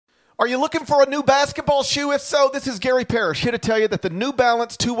Are you looking for a new basketball shoe? If so, this is Gary Parrish here to tell you that the New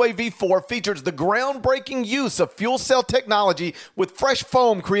Balance 2-Way V4 features the groundbreaking use of fuel cell technology with fresh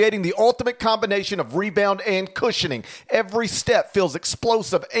foam, creating the ultimate combination of rebound and cushioning. Every step feels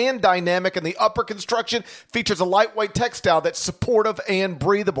explosive and dynamic, and the upper construction features a lightweight textile that's supportive and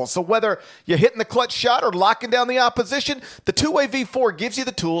breathable. So whether you're hitting the clutch shot or locking down the opposition, the 2-Way V4 gives you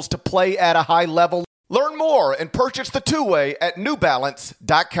the tools to play at a high level. Learn more and purchase the 2-Way at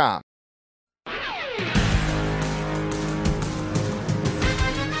newbalance.com.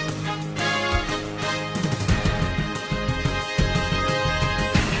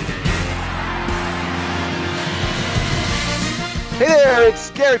 Hey there,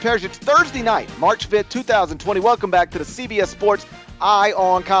 it's Gary Parrish. It's Thursday night, March 5th, 2020. Welcome back to the CBS Sports Eye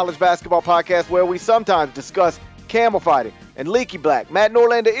on College Basketball podcast, where we sometimes discuss camel fighting and leaky black. Matt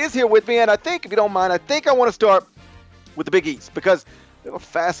Norlander is here with me, and I think, if you don't mind, I want to start with the Big East, because we have a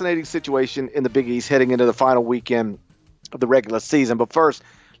fascinating situation in the Big East heading into the final weekend of the regular season. But first,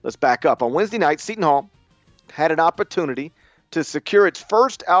 let's back up. On Wednesday night, Seton Hall had an opportunity to secure its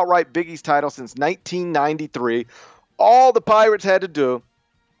first outright Big East title since 1993. All the Pirates had to do,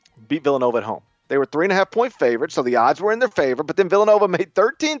 beat Villanova at home. They were 3.5-point favorites, so the odds were in their favor. But then Villanova made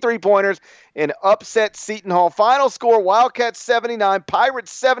 13 three-pointers and upset Seton Hall. Final score, Wildcats 79,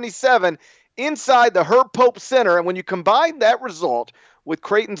 Pirates 77 inside the Herb Pope Center. And when you combine that result with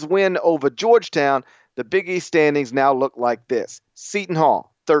Creighton's win over Georgetown, the Big East standings now look like this. Seton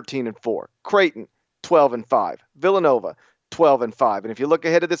Hall, 13-4. Creighton, 12-5. Villanova, 12-5. And if you look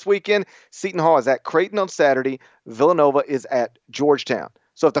ahead to this weekend, Seton Hall is at Creighton on Saturday. Villanova is at Georgetown.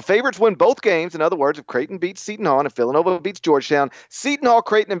 So if the favorites win both games, in other words, if Creighton beats Seton Hall and if Villanova beats Georgetown, Seton Hall,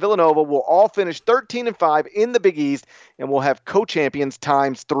 Creighton, and Villanova will all finish 13-5 in the Big East, and we'll have co-champions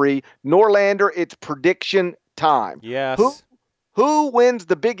times 3. Norlander, it's prediction time. Yes. Who wins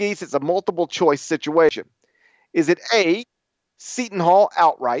the Big East? It's a multiple choice situation. Is it A, Seton Hall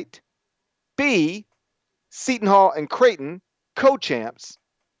outright, B, Seton Hall and Creighton, co-champs,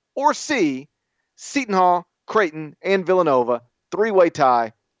 or C, Seton Hall, Creighton, and Villanova, three-way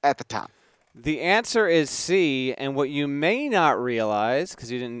tie at the top? The answer is C, and what you may not realize,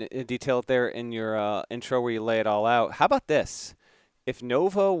 because you didn't detail it there in your intro where you lay it all out, how about this? If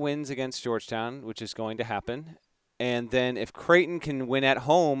Nova wins against Georgetown, which is going to happen, and then if Creighton can win at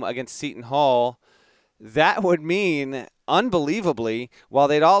home against Seton Hall, that would mean, unbelievably, while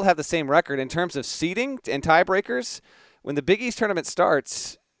they'd all have the same record in terms of seeding and tiebreakers, when the Big East tournament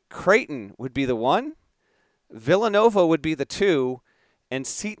starts, Creighton would be the 1, Villanova would be the 2, and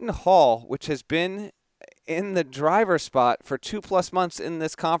Seton Hall, which has been in the driver's spot for 2+ months in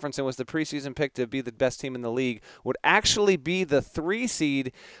this conference and was the preseason pick to be the best team in the league, would actually be the 3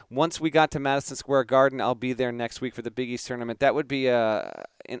 seed once we got to Madison Square Garden. I'll be there next week for the Big East tournament. That would be an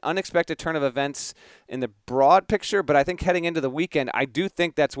unexpected turn of events in the broad picture, but I think heading into the weekend, I do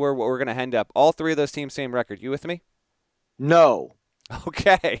think that's where we're going to end up. All 3 of those teams, same record. You with me? No.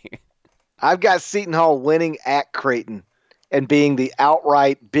 Okay. I've got Seton Hall winning at Creighton and being the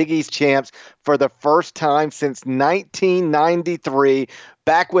outright Big East champs for the first time since 1993,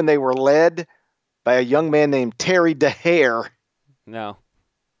 back when they were led by a young man named Terry DeHare. No.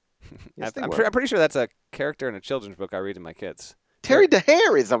 Yes, I'm pretty sure that's a character in a children's book I read to my kids. Terry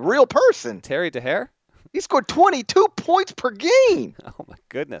DeHare is a real person. Terry DeHare? He scored 22 points per game. Oh, my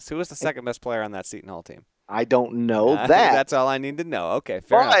goodness. Who was the second best player on that Seton Hall team? I don't know that. That's all I need to know. Okay,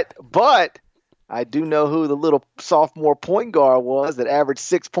 fair enough. But I do know who the little sophomore point guard was that averaged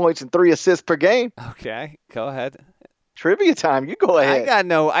 6 points and 3 assists per game. Okay, go ahead. Trivia time. You go ahead.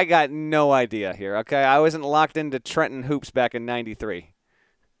 I got no idea here. Okay, I wasn't locked into Trenton hoops back in '93.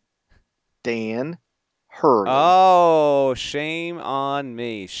 Dan Hurley. Oh, shame on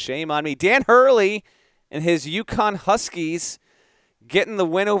me. Shame on me. Dan Hurley and his UConn Huskies getting the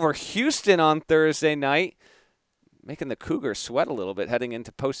win over Houston on Thursday night, making the Cougars sweat a little bit heading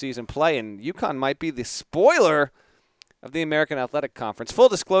into postseason play, and UConn might be the spoiler of the American Athletic Conference. Full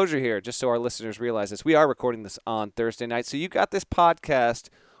disclosure here, just so our listeners realize this, we are recording this on Thursday night, so you got this podcast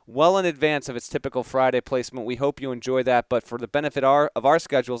well in advance of its typical Friday placement. We hope you enjoy that, but for the benefit of our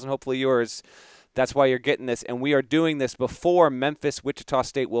schedules and hopefully yours, that's why you're getting this, and we are doing this before Memphis-Wichita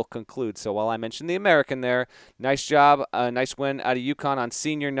State will conclude. So while I mentioned the American there, nice job, nice win out of UConn on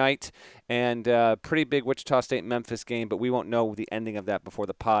senior night, and pretty big Wichita State-Memphis game, but we won't know the ending of that before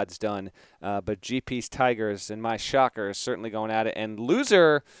the pod's done. But GP's Tigers and my Shockers certainly going at it, and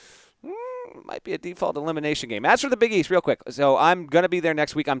loser might be a default elimination game. As for the Big East, real quick, so I'm going to be there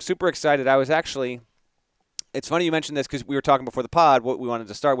next week. I'm super excited. I was actually It's funny you mentioned this because we were talking before the pod what we wanted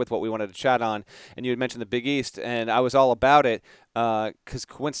to start with, what we wanted to chat on, and you had mentioned the Big East, and I was all about it because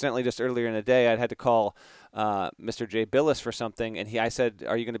coincidentally just earlier in the day I had to call Mr. Jay Billis for something, and I said,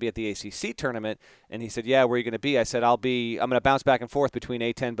 "Are you going to be at the ACC tournament?" And he said, "Yeah, where are you going to be?" I said, I'm going to bounce back and forth between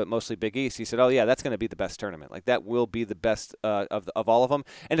A10, but mostly Big East." He said, "Oh yeah, that's going to be the best tournament. Like that will be the best of all of them,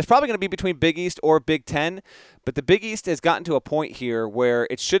 and it's probably going to be between Big East or Big Ten." But the Big East has gotten to a point here where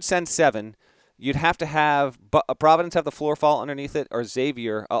it should send 7. You'd have to have Providence have the floor fall underneath it, or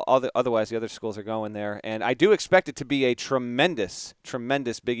Xavier. Otherwise, the other schools are going there. And I do expect it to be a tremendous,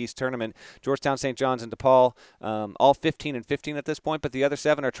 tremendous Big East tournament. Georgetown, St. John's, and DePaul, all 15 and 15 at this point. But the other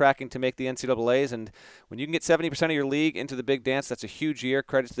 7 are tracking to make the NCAAs. And when you can get 70% of your league into the big dance, that's a huge year.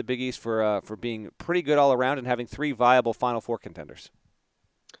 Credit to the Big East for being pretty good all around and having 3 viable Final Four contenders.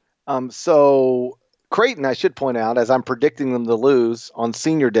 So Creighton, I should point out, as I'm predicting them to lose on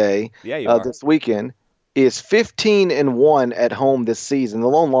Senior Day this weekend, is 15-1 at home this season. The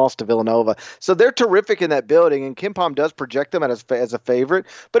lone loss to Villanova. So they're terrific in that building, and KenPom does project them as a favorite.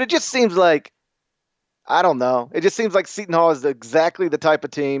 But it just seems like, I don't know. It just seems like Seton Hall is exactly the type of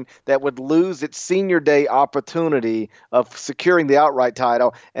team that would lose its Senior Day opportunity of securing the outright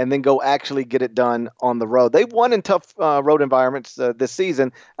title and then go actually get it done on the road. They've won in tough road environments this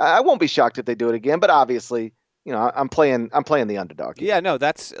season. I won't be shocked if they do it again, but obviously, I'm playing the underdog here. Yeah, no,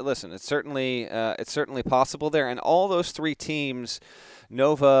 listen, it's certainly possible there, and all those 3 teams.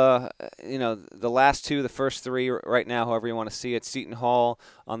 Nova, the last 2, the first 3 right now, however you want to see it, Seton Hall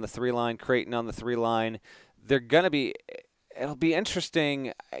on the 3 line, Creighton on the 3 line. It'll be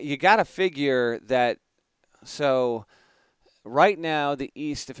interesting. You got to figure that, so right now the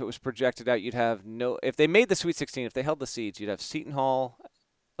East, if it was projected out, you'd have if they made the Sweet 16, if they held the seeds, you'd have Seton Hall,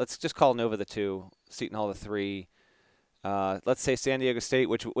 let's just call Nova the 2, Seton Hall the 3, let's say San Diego State,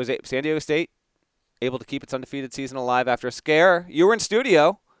 which was it, San Diego State, able to keep its undefeated season alive after a scare. You were in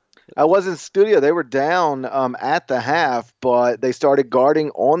studio. I was in studio. They were down at the half, but they started guarding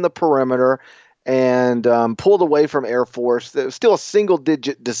on the perimeter and pulled away from Air Force. It was still a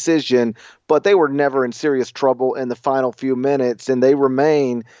single-digit decision, but they were never in serious trouble in the final few minutes, and they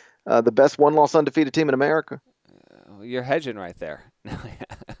remain the best one-loss undefeated team in America. You're hedging right there.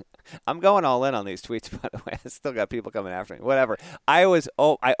 I'm going all in on these tweets, by the way. I still got people coming after me. Whatever. I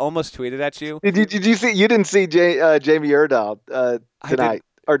almost tweeted at you. Did you see? You didn't see Jamie Erdahl tonight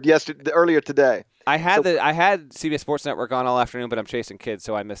or earlier today. I had CBS Sports Network on all afternoon, but I'm chasing kids,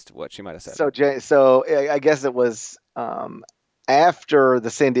 so I missed what she might have said. So I guess it was after the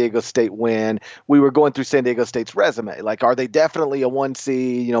San Diego State win, we were going through San Diego State's resume. Like, are they definitely a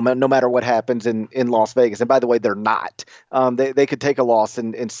 1C, no matter what happens in Las Vegas? And by the way, they're not. They could take a loss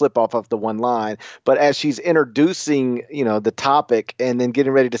and slip off of the one line. But as she's introducing, the topic and then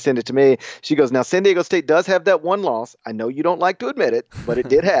getting ready to send it to me, she goes, now San Diego State does have that one loss. I know you don't like to admit it, but it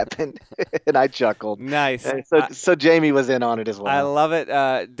did happen. And I chuckled. Nice. So Jamie was in on it as well. I love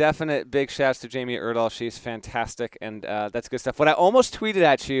it. Definite big shouts to Jamie Erdahl. She's fantastic, and that's good stuff. What I almost tweeted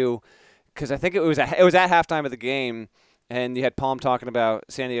at you, because I think it was at halftime of the game, and you had Palm talking about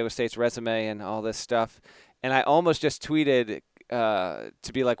San Diego State's resume and all this stuff, and I almost just tweeted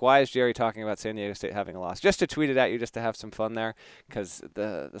to be like, why is Jerry talking about San Diego State having a loss? Just to tweet it at you, just to have some fun there, because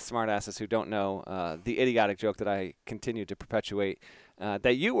the smartasses who don't know the idiotic joke that I continue to perpetuate,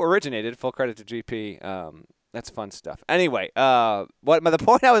 that you originated, full credit to GP. That's fun stuff. Anyway, the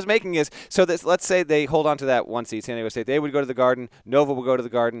point I was making is, let's say they hold on to that 1 seed, San Diego State. They would go to the Garden. Nova will go to the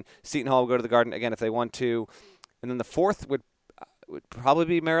Garden. Seton Hall will go to the Garden again if they want to, and then the 4th would probably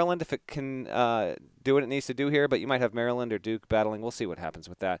be Maryland if it can do what it needs to do here. But you might have Maryland or Duke battling. We'll see what happens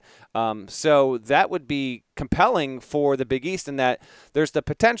with that. So that would be compelling for the Big East in that there's the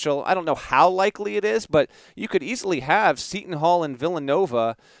potential. I don't know how likely it is, but you could easily have Seton Hall and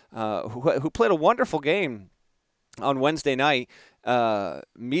Villanova, who played a wonderful game on Wednesday night,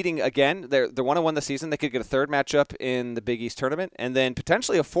 meeting again. They're 1-1 the season. They could get a 3rd matchup in the Big East tournament, and then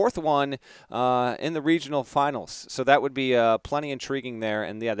potentially a 4th one in the regional finals. So that would be plenty intriguing there.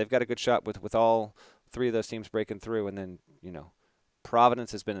 And yeah, they've got a good shot with all 3 of those teams breaking through. And then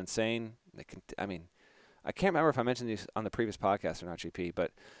Providence has been insane. I can't remember if I mentioned these on the previous podcast or not, GP,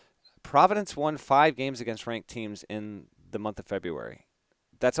 but Providence won 5 games against ranked teams in the month of February.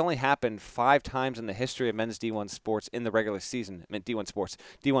 That's only happened 5 times in the history of men's D1 sports in the regular season. I mean, D1 sports,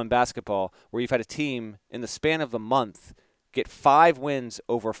 D1 basketball, where you've had a team in the span of a month get 5 wins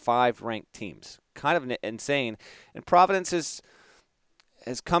over 5 ranked teams. Kind of insane. And Providence has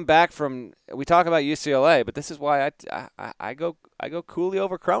come back from. We talk about UCLA, but this is why I go Cooley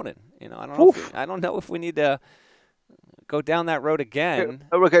over Cronin. I don't know if we need to go down that road again.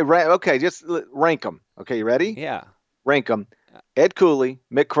 Okay, just rank them. Okay, you ready? Yeah. Rank them. Ed Cooley,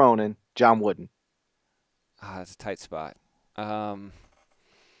 Mick Cronin, John Wooden. That's a tight spot. I'm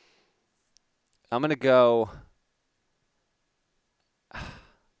going to go.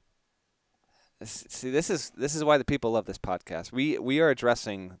 See, this is why the people love this podcast. We are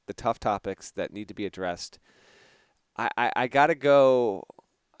addressing the tough topics that need to be addressed. I gotta go.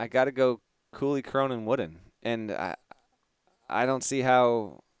 Cooley, Cronin, Wooden, and I don't see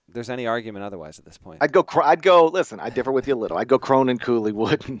how there's any argument otherwise at this point. I'd go. Listen, I differ with you a little. I'd go Cronin, Cooley,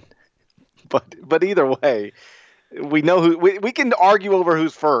 Wooden, but either way, we know who we can argue over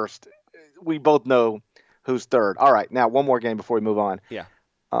who's first. We both know who's third. All right, now one more game before we move on. Yeah.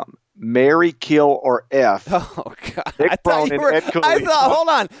 Marry, kill, or F. Oh God! Mick Cronin, Ed Cooley. I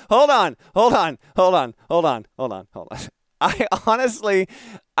thought. Hold on.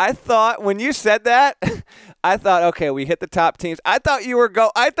 I thought when you said that, I thought, okay, we hit the top teams. I thought you were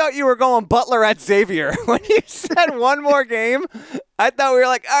going Butler at Xavier when you said one more game. I thought we were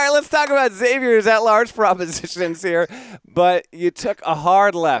like, all right, let's talk about Xavier's at-large propositions here. But you took a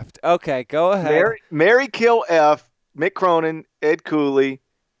hard left. Okay, go ahead. Marry, kill, F. Mick Cronin, Ed Cooley,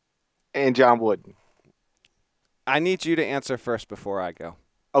 and John Wooden. I need you to answer first before I go.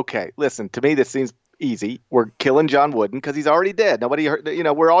 Okay, listen, to me this seems easy. We're killing John Wooden because he's already dead. Nobody heard,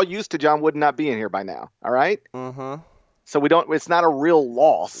 we're all used to John Wooden not being here by now. All right? Uh-huh. So it's not a real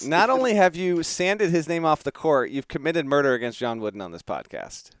loss. Not only have you sanded his name off the court, you've committed murder against John Wooden on this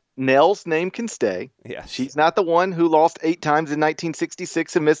podcast. Nell's name can stay. Yes. She's not the one who lost 8 times in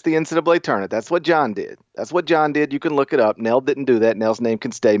 1966 and missed the NCAA tournament. That's what John did. You can look it up. Nell didn't do that. Nell's name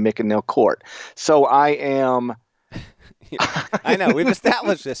can stay. Mick and Nell court. So I am. I know. We've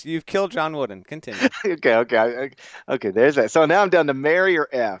established this. You've killed John Wooden. Continue. Okay. There's that. So now I'm down to marry or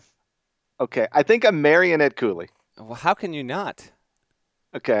F. Okay. I think I'm marrying Ed Cooley. Well, how can you not?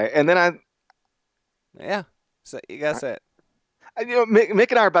 Okay. And then Yeah. So you got to say it. Mick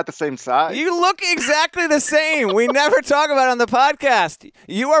and I are about the same size. You look exactly the same. We never talk about it on the podcast.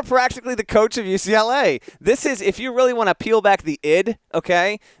 You are practically the coach of UCLA. This is, if you really want to peel back the id,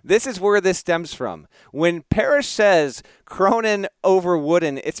 okay, this is where this stems from. When Parrish says Cronin over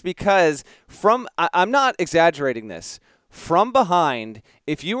Wooden, it's because I'm not exaggerating this, from behind,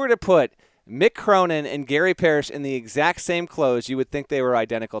 if you were to put Mick Cronin and Gary Parrish in the exact same clothes, you would think they were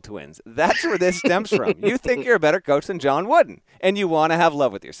identical twins. That's where this stems from. You think you're a better coach than John Wooden, and you want to have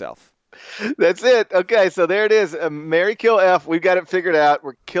love with yourself. That's it. Okay, so there it is. Marry, kill, F. We've got it figured out.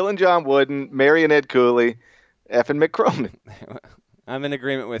 We're killing John Wooden, marrying Ed Cooley, F and Mick Cronin. I'm in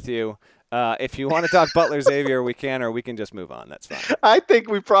agreement with you. If you want to talk Butler Xavier, we can, or we can just move on. That's fine. I think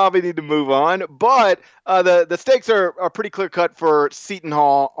we probably need to move on, but the stakes are pretty clear cut for Seton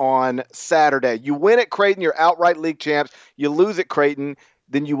Hall on Saturday. You win at Creighton, you're outright league champs. You lose at Creighton,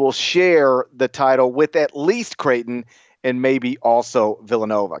 then you will share the title with at least Creighton and maybe also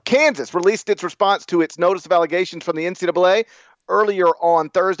Villanova. Kansas released its response to its notice of allegations from the NCAA earlier on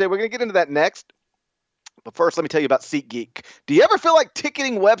Thursday. We're going to get into that next. But first, let me tell you about SeatGeek. Do you ever feel like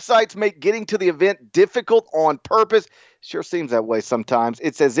ticketing websites make getting to the event difficult on purpose? Sure seems that way sometimes.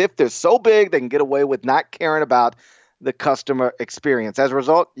 It's as if they're so big they can get away with not caring about the customer experience. As a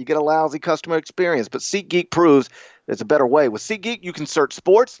result, you get a lousy customer experience. But SeatGeek proves there's a better way. With SeatGeek, you can search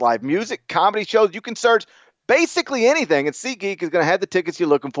sports, live music, comedy shows. You can search basically anything, and SeatGeek is going to have the tickets you're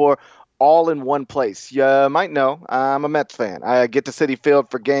looking for all in one place. You might know I'm a Mets fan. I get to Citi Field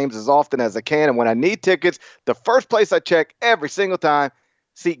for games as often as I can, and when I need tickets, the first place I check every single time,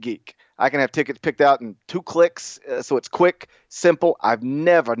 SeatGeek. I can have tickets picked out in 2 clicks, so it's quick, simple. I've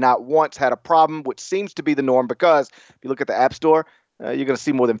never, not once, had a problem, which seems to be the norm because if you look at the App Store, you're going to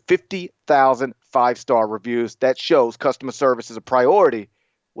see more than 50,000 5-star reviews. That shows customer service is a priority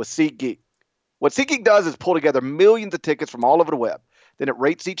with SeatGeek. What SeatGeek does is pull together millions of tickets from all over the web. Then it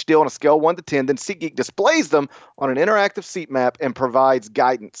rates each deal on a scale of 1 to 10. Then SeatGeek displays them on an interactive seat map and provides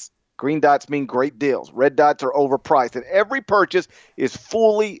guidance. Green dots mean great deals. Red dots are overpriced. And every purchase is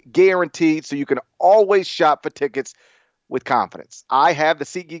fully guaranteed, so you can always shop for tickets with confidence. I have the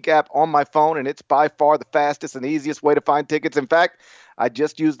SeatGeek app on my phone, and it's by far the fastest and easiest way to find tickets. In fact, I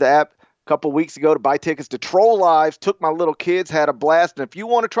just used the app a couple weeks ago to buy tickets to Troll Lives. Took my little kids, had a blast. And if you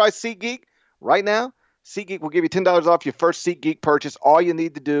want to try SeatGeek right now, SeatGeek will give you $10 off your first SeatGeek purchase. All you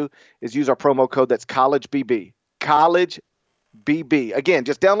need to do is use our promo code. That's CollegeBB. CollegeBB. Again,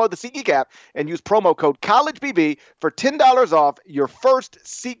 just download the SeatGeek app and use promo code CollegeBB for $10 off your first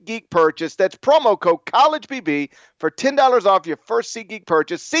SeatGeek purchase. That's promo code CollegeBB for $10 off your first SeatGeek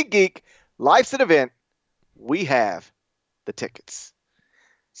purchase. SeatGeek, life's an event. We have the tickets.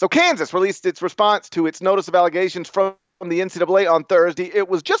 So Kansas released its response to its notice of allegations from from the NCAA on Thursday. It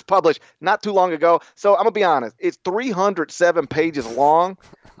was just published not too long ago. So I'm going to be honest. It's 307 pages long.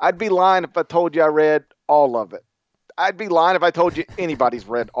 I'd be lying if I told you I read all of it. I'd be lying if I told you anybody's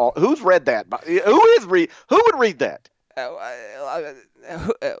read all. Who's read that? Who would read that?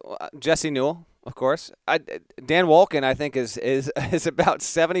 Jesse Newell, of course. Dan Wolken, I think, is about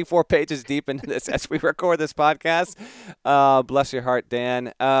 74 pages deep into this as we record this podcast. Bless your heart,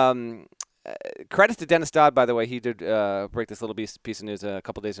 Dan. Credit to Dennis Dodd, by the way. He did break this little piece of news a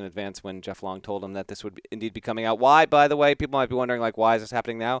couple days in advance when Jeff Long told him that this would indeed be coming out. Why, by the way? People might be wondering, like, why is this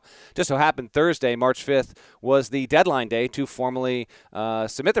happening now? Just so happened Thursday, March 5th, was the deadline day to formally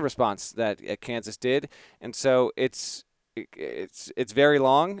submit the response that Kansas did. And so it's very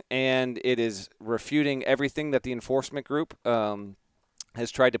long, and it is refuting everything that the enforcement group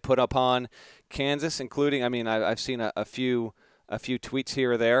has tried to put upon Kansas, including, I mean, I've seen a few tweets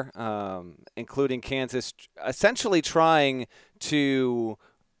here or there, including Kansas essentially trying to,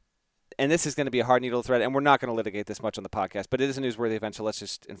 and this is going to be a hard needle thread, and we're not going to litigate this much on the podcast, but it is a newsworthy event, so let's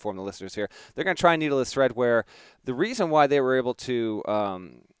just inform the listeners here. They're going to try and needle this thread where the reason why they were able to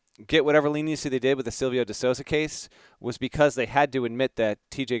get whatever leniency they did with the Silvio De Sousa case was because they had to admit that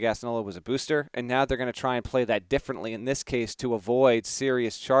TJ Gassnola was a booster, and now they're going to try and play that differently in this case to avoid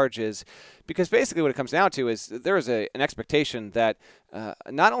serious charges, because basically what it comes down to is there is an expectation that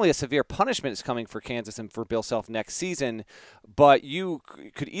not only a severe punishment is coming for Kansas and for Bill Self next season, but you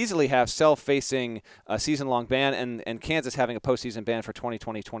could easily have Self facing a season-long ban and Kansas having a postseason ban for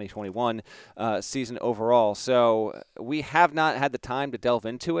 2020-2021 season overall. So we have not had the time to delve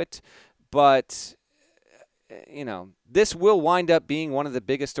into it, but you know, this will wind up being one of the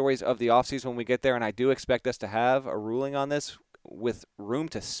biggest stories of the offseason when we get there, and I do expect us to have a ruling on this with room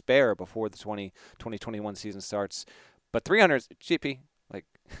to spare before the 2021 season starts. But 300, GP, like,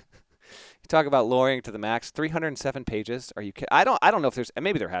 you talk about lawyering to the max, 307 pages. Are you kidding? I don't know if there's,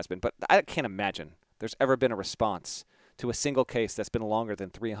 maybe there has been, but I can't imagine there's ever been a response to a single case that's been longer than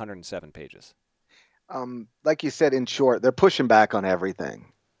 307 pages. Like you said, in short, they're pushing back on everything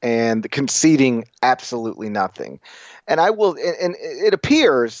and conceding absolutely nothing. And it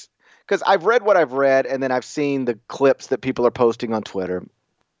appears, because I've read what I've read, and then I've seen the clips that people are posting on Twitter.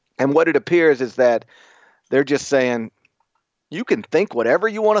 And what it appears is that they're just saying, you can think whatever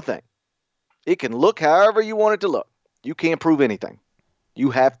you want to think. It can look however you want it to look. You can't prove anything. You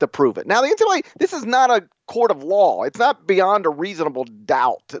have to prove it. Now, the NCAA, this is not a court of law. It's not beyond a reasonable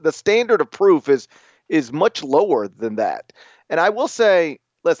doubt. The standard of proof is much lower than that. And I will say,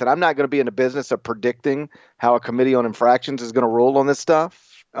 listen, I'm not going to be in the business of predicting how a committee on infractions is going to rule on this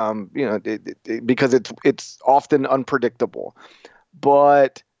stuff, because it's often unpredictable.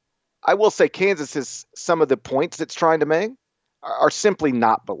 But I will say some of the points it's trying to make are simply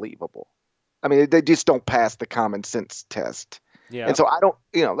not believable. I mean, they just don't pass the common sense test. Yeah. And so I don't,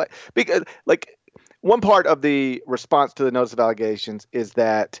 because one part of the response to the notice of allegations is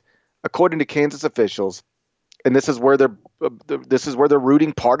that, according to Kansas officials, and this is where they're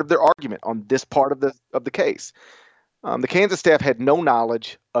rooting part of their argument on this part of the case. The Kansas staff had no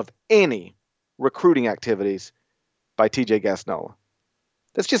knowledge of any recruiting activities by TJ Gassnola.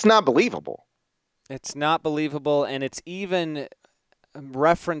 That's just not believable. It's not believable, and it's even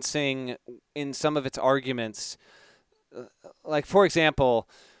referencing in some of its arguments, like, for example,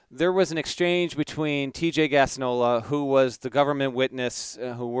 there was an exchange between TJ Gassnola, who was the government witness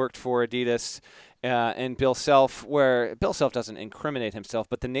who worked for Adidas, and Bill Self, where Bill Self doesn't incriminate himself,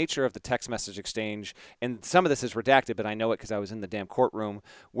 but the nature of the text message exchange, and some of this is redacted, but I know it because I was in the damn courtroom,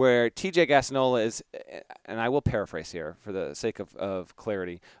 where TJ Gassnola is, and I will paraphrase here for the sake of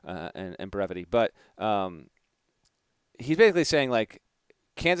clarity and brevity, but he's basically saying, like,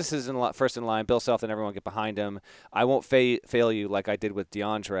 Kansas is first in line, Bill Self and everyone get behind him. I won't fail you like I did with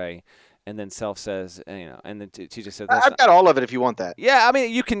DeAndre. And then Self says, and then TJ said, "I've got all of it if you want that." Yeah, I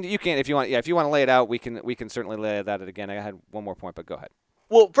mean, you can if you want. Yeah, if you want to lay it out, we can certainly lay that out again. I had one more point, but go ahead.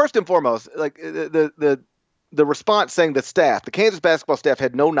 Well, first and foremost, like the response saying the Kansas basketball staff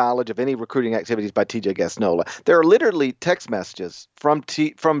had no knowledge of any recruiting activities by TJ Gassnola. There are literally text messages from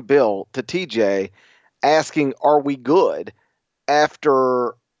Bill to TJ asking, "Are we good?"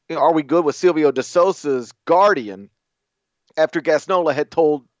 Are we good with Silvio De Sousa's guardian? After Gassnola had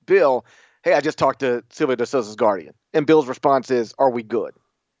told Bill, "Hey, I just talked to Silvio De Sousa's guardian," and Bill's response is, "Are we good?"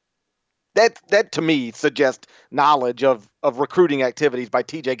 That to me suggests knowledge of recruiting activities by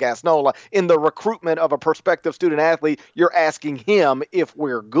TJ Gassnola. In the recruitment of a prospective student athlete, you're asking him if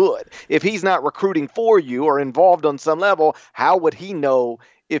we're good. If he's not recruiting for you or involved on some level, how would he know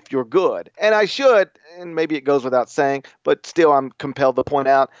if you're good. And I should, and maybe it goes without saying, but still I'm compelled to point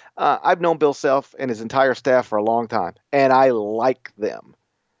out, I've known Bill Self and his entire staff for a long time, and I like them.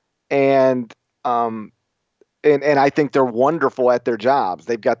 And I think they're wonderful at their jobs.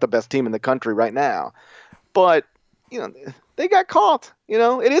 They've got the best team in the country right now. But, they got caught.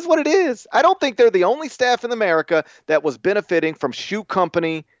 It is what it is. I don't think they're the only staff in America that was benefiting from shoe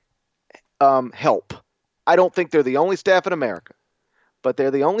company help. I don't think they're the only staff in America. But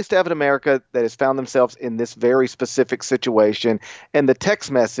they're the only staff in America that has found themselves in this very specific situation. And the text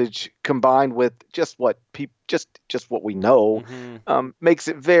message combined with just what we know makes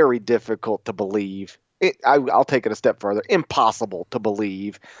it very difficult to believe. I'll take it a step further. Impossible to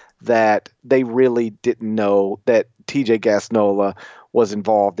believe that they really didn't know that TJ Gassnola was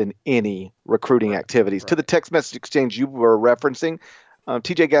involved in any recruiting activities. Right. To the text message exchange you were referencing,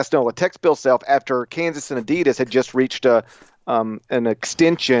 TJ Gassnola texts Bill Self after Kansas and Adidas had just reached an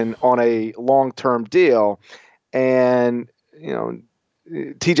extension on a long-term deal. And,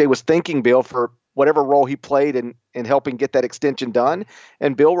 TJ was thanking Bill for whatever role he played in helping get that extension done.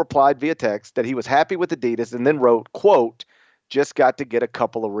 And Bill replied via text that he was happy with Adidas and then wrote, quote, "Just got to get a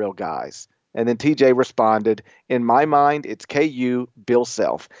couple of real guys." And then TJ responded, "In my mind, it's KU, Bill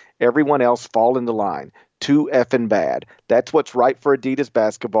Self. Everyone else fall into line. Too effing bad. That's what's right for Adidas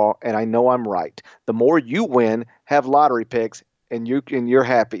basketball, and I know I'm right. The more you win, have lottery picks, and you're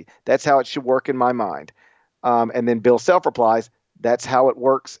happy. That's how it should work in my mind." And then Bill Self replies, "That's how it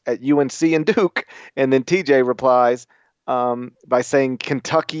works at UNC and Duke." And then TJ replies by saying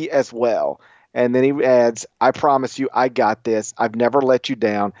Kentucky as well. And then he adds, "I promise you, I got this. I've never let you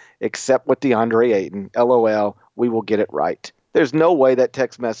down, except with DeAndre Ayton. LOL, we will get it right." There's no way that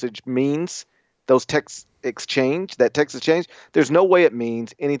text message means that text exchange. There's no way it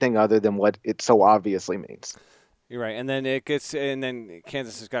means anything other than what it so obviously means. You're right, and then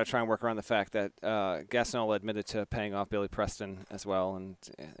Kansas has got to try and work around the fact that Gassnola admitted to paying off Billy Preston as well, and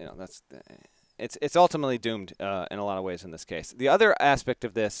it's ultimately doomed in a lot of ways in this case. The other aspect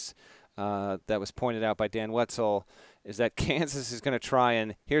of this that was pointed out by Dan Wetzel is that Kansas is going to try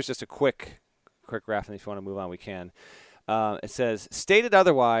and here's just a quick graph, and if you want to move on, we can. It says, stated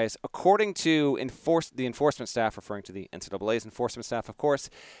otherwise, according to the enforcement staff, referring to the NCAA's enforcement staff, of course,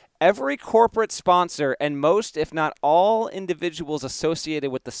 every corporate sponsor and most, if not all, individuals associated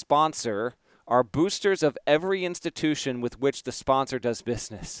with the sponsor are boosters of every institution with which the sponsor does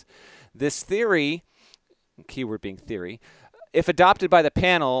business. This theory, keyword being theory, if adopted by the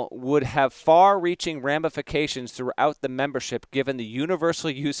panel, would have far-reaching ramifications throughout the membership given the universal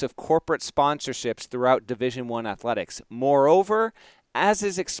use of corporate sponsorships throughout Division I athletics. Moreover, as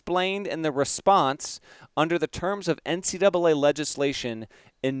is explained in the response, under the terms of NCAA legislation,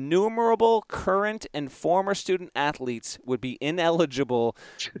 innumerable current and former student athletes would be ineligible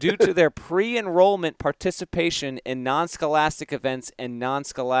due to their pre-enrollment participation in non-scholastic events and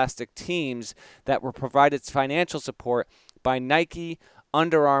non-scholastic teams that were provided financial support by Nike,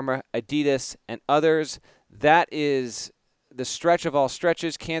 Under Armour, Adidas, and others. That is the stretch of all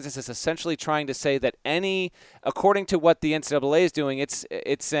stretches. Kansas is essentially trying to say that according to what the NCAA is doing, it's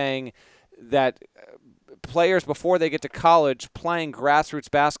saying that players before they get to college playing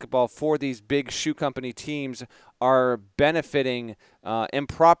grassroots basketball for these big shoe company teams are benefiting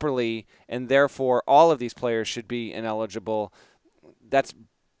improperly, and therefore all of these players should be ineligible. That's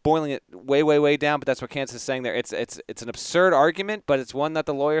boiling it way, way, way down, but that's what Kansas is saying there. It's an absurd argument, but it's one that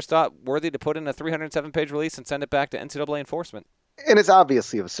the lawyers thought worthy to put in a 307-page release and send it back to NCAA enforcement. And it's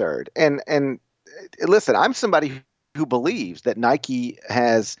obviously absurd. And listen, I'm somebody who believes that Nike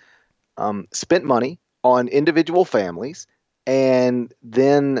has spent money on individual families and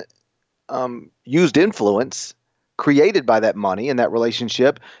then used influence created by that money and that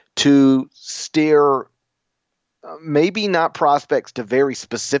relationship to steer maybe not prospects to very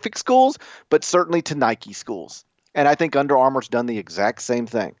specific schools, but certainly to Nike schools. And I think Under Armour's done the exact same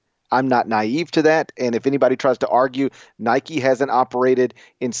thing. I'm not naive to that. And if anybody tries to argue Nike hasn't operated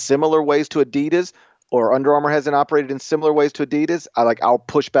in similar ways to Adidas or Under Armour hasn't operated in similar ways to Adidas, I'll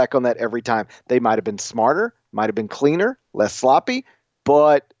push back on that every time. They might have been smarter, might have been cleaner, less sloppy,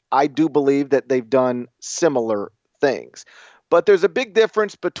 but I do believe that they've done similar things. But there's a big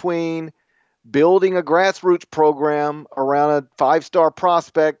difference between building a grassroots program around a five-star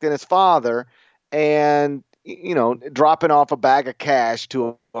prospect and his father and, dropping off a bag of cash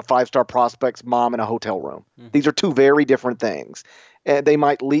to a five-star prospect's mom in a hotel room. Mm-hmm. These are two very different things. And they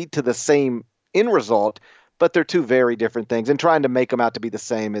might lead to the same end result, but they're two very different things. And trying to make them out to be the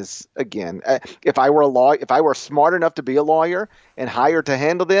same is, again, if I were smart enough to be a lawyer and hired to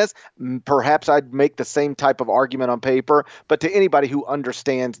handle this, perhaps I'd make the same type of argument on paper. But to anybody who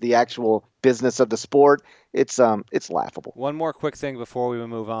understands the actual business of the sport, it's laughable. One more quick thing before we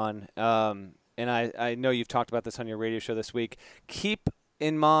move on. And I know you've talked about this on your radio show this week. Keep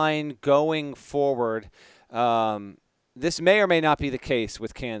in mind going forward, this may or may not be the case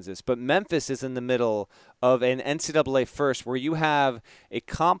with Kansas, but Memphis is in the middle of an NCAA first where you have a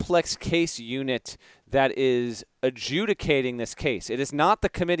complex case unit that is adjudicating this case. It is not the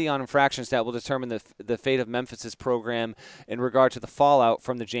Committee on Infractions that will determine the fate of Memphis's program in regard to the fallout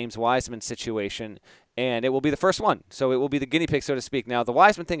from the James Wiseman situation, and it will be the first one. So it will be the guinea pig, so to speak. Now, the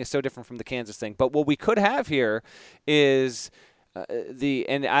Wiseman thing is so different from the Kansas thing, but what we could have here is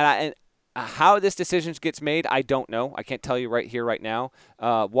how this decision gets made, I don't know. I can't tell you right here, right now,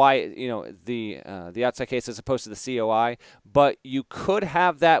 why the outside case as opposed to the COI. But you could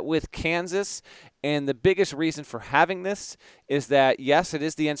have that with Kansas, and the biggest reason for having this is that yes, it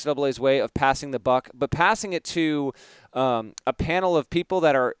is the NCAA's way of passing the buck, but passing it to a panel of people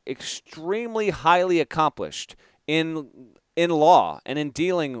that are extremely highly accomplished in law and in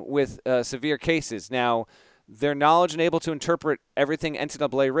dealing with severe cases. Now, their knowledge and able to interpret everything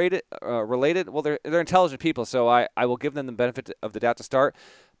NCAA related, well, they're intelligent people, so I will give them the benefit of the doubt to start.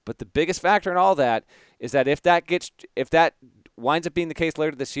 But the biggest factor in all that is that if that winds up being the case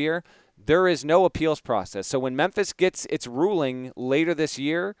later this year, there is no appeals process. So when Memphis gets its ruling later this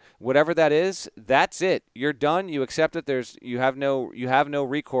year, whatever that is, that's it. You're done. You accept it. You have no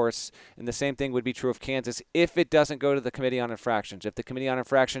recourse. And the same thing would be true of Kansas if it doesn't go to the Committee on Infractions. If the Committee on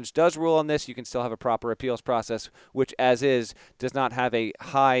Infractions does rule on this, you can still have a proper appeals process, which as is does not have a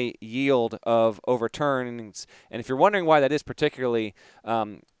high yield of overturns. And if you're wondering why that is, particularly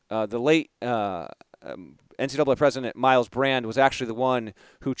the late NCAA President Miles Brand was actually the one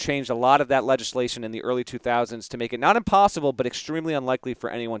who changed a lot of that legislation in the early 2000s to make it not impossible, but extremely unlikely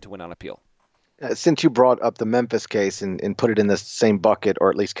for anyone to win on appeal. Since you brought up the Memphis case and put it in the same bucket, or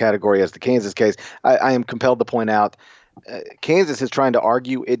at least category, as the Kansas case, I am compelled to point out Kansas is trying to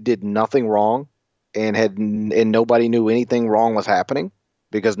argue it did nothing wrong and nobody knew anything wrong was happening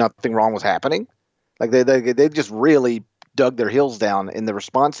because nothing wrong was happening. Like they just really dug their heels down in the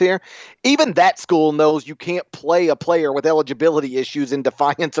response here. Even that school knows you can't play a player with eligibility issues in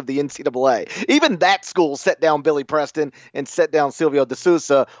defiance of the NCAA. Even that school set down Billy Preston and set down Silvio De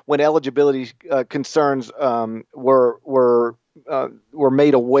Sousa when eligibility concerns were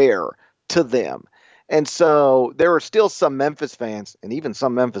made aware to them. And so there are still some Memphis fans and even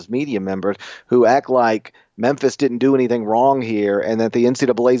some Memphis media members who act like Memphis didn't do anything wrong here and that the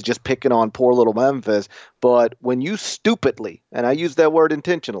NCAA is just picking on poor little Memphis. But when you stupidly, and I use that word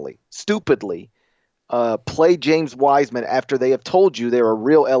intentionally, stupidly play James Wiseman after they have told you there are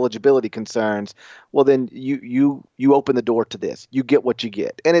real eligibility concerns, well, then you open the door to this. You get what you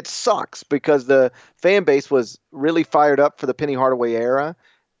get. And it sucks because the fan base was really fired up for the Penny Hardaway era.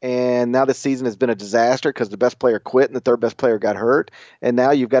 And now this season has been a disaster because the best player quit and the third best player got hurt. And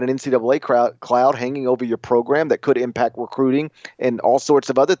now you've got an NCAA cloud hanging over your program that could impact recruiting and all sorts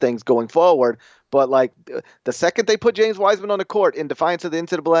of other things going forward. But like the second they put James Wiseman on the court in defiance of the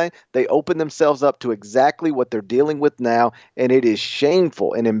NCAA, they open themselves up to exactly what they're dealing with now. And it is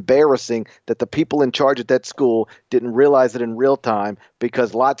shameful and embarrassing that the people in charge at that school didn't realize it in real time,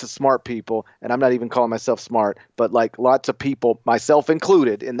 because lots of smart people, and I'm not even calling myself smart, but like lots of people, myself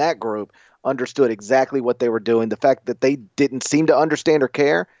included in that group, understood exactly what they were doing. The fact that they didn't seem to understand or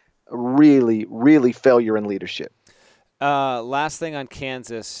care, really, really failure in leadership. Last thing on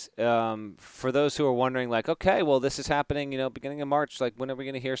Kansas, for those who are wondering, like, okay, well, this is happening, beginning of March. Like, when are we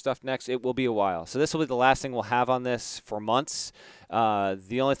going to hear stuff next? It will be a while. So this will be the last thing we'll have on this for months.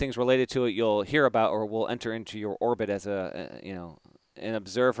 The only things related to it you'll hear about or will enter into your orbit as an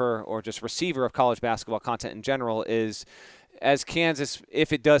observer or just receiver of college basketball content in general is, as Kansas,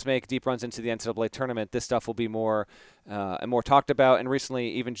 if it does make deep runs into the NCAA tournament, this stuff will be more and more talked about. And recently,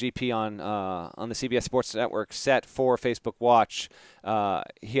 even GP on the CBS Sports Network set for Facebook Watch,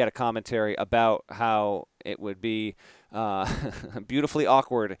 he had a commentary about how it would be beautifully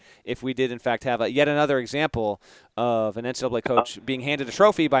awkward if we did, in fact, have yet another example of an NCAA coach being handed a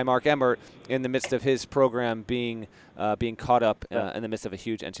trophy by Mark Emmert in the midst of his program being caught up in the midst of a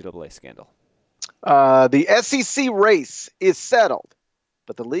huge NCAA scandal. The SEC race is settled,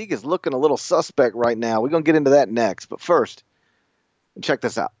 but the league is looking a little suspect right now. We're going to get into that next. But first, check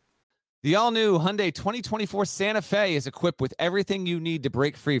this out. The all-new Hyundai 2024 Santa Fe is equipped with everything you need to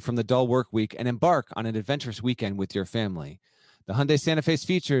break free from the dull work week and embark on an adventurous weekend with your family. The Hyundai Santa Fe's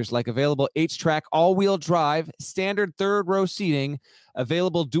features like available H-Track all-wheel drive, standard third-row seating,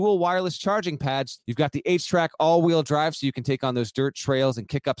 available dual wireless charging pads. You've got the H-Track all-wheel drive so you can take on those dirt trails and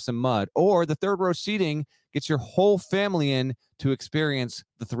kick up some mud. Or the third-row seating gets your whole family in to experience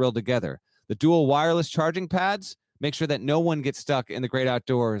the thrill together. The dual wireless charging pads make sure that no one gets stuck in the great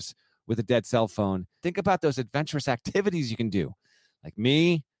outdoors with a dead cell phone. Think about those adventurous activities you can do, like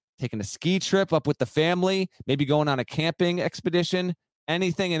me, taking a ski trip up with the family, maybe going on a camping expedition,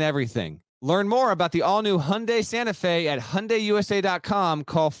 anything and everything. Learn more about the all-new Hyundai Santa Fe at HyundaiUSA.com.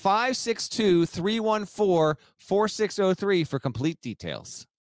 Call 562-314-4603 for complete details.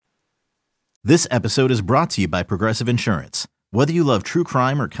 This episode is brought to you by Progressive Insurance. Whether you love true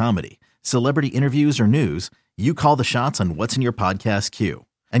crime or comedy, celebrity interviews or news, you call the shots on what's in your podcast queue.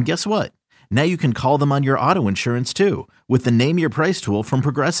 And guess what? Now you can call them on your auto insurance too with the Name Your Price tool from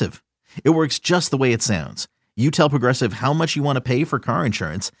Progressive. It works just the way it sounds. You tell Progressive how much you want to pay for car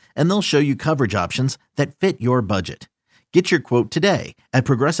insurance, and they'll show you coverage options that fit your budget. Get your quote today at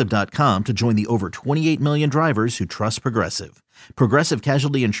Progressive.com to join the over 28 million drivers who trust Progressive. Progressive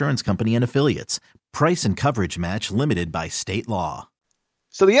Casualty Insurance Company and Affiliates. Price and coverage match limited by state law.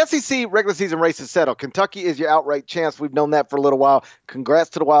 So the SEC regular season race is settled. Kentucky is your outright chance. We've known that for a little while. Congrats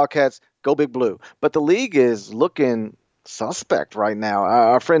to the Wildcats. Go Big Blue. But the league is looking suspect right now.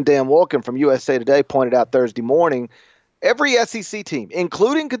 Our friend Dan Wolken from USA Today pointed out Thursday morning, every SEC team,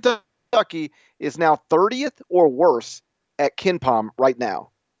 including Kentucky, is now 30th or worse at KenPom right now.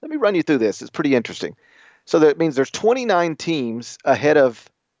 Let me run you through this. It's pretty interesting. So that means there's 29 teams ahead of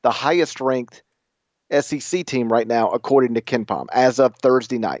the highest ranked SEC team right now, according to KenPom, as of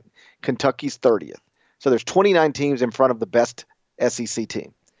Thursday night. Kentucky's 30th. So there's 29 teams in front of the best SEC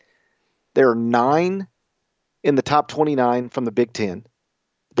team. There are 9 in the top 29 from the Big Ten.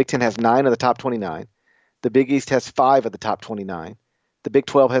 The Big Ten has 9 of the top 29. The Big East has 5 of the top 29. The Big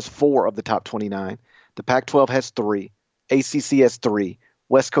 12 has 4 of the top 29. The Pac-12 has 3. ACC has 3.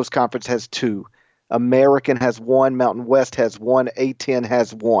 West Coast Conference has 2. American has 1. Mountain West has 1. A-10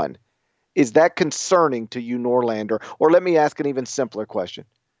 has 1. Is that concerning to you, Norlander? Or let me ask an even simpler question.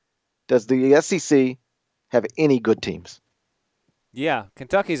 Does the SEC have any good teams? Yeah,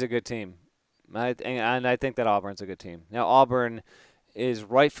 Kentucky's a good team. And I think that Auburn's a good team. Now, Auburn is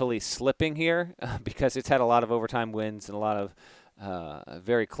rightfully slipping here because it's had a lot of overtime wins and a lot of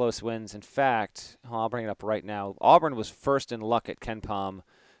very close wins. In fact, I'll bring it up right now. Auburn was first in luck at KenPom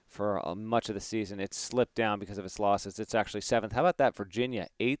for much of the season. It's slipped down because of its losses. It's actually 7th. How about that? Virginia,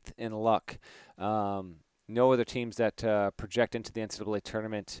 8th in luck. No other teams that project into the NCAA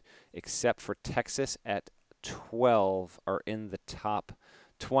tournament except for Texas at 12 are in the top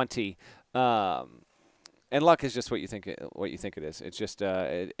 20. And luck is just what you think it is. It's just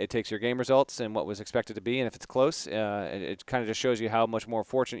it takes your game results and what was expected to be, and if it's close, it kind of just shows you how much more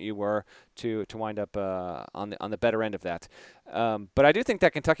fortunate you were to wind up on the better end of that. But I do think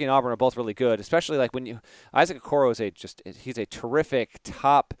that Kentucky and Auburn are both really good, especially like when Isaac Okoro he's a terrific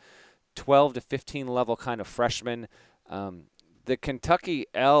top 12 to 15 level kind of freshman. The Kentucky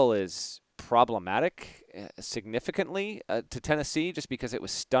L is problematic significantly to Tennessee just because it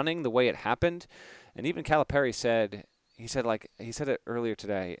was stunning the way it happened. And even Calipari said it earlier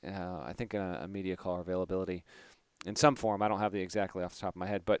today, I think in a media call or availability in some form. I don't have the exactly off the top of my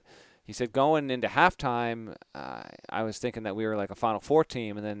head, but he said going into halftime, I was thinking that we were like a Final Four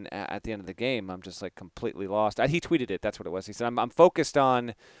team, and then at the end of the game, I'm just like completely lost. He tweeted it. That's what it was. He said, I'm focused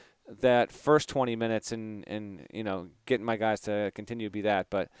on that first 20 minutes and getting my guys to continue to be that,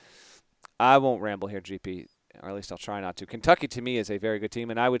 but I won't ramble here, GP, or at least I'll try not to. Kentucky, to me, is a very good team,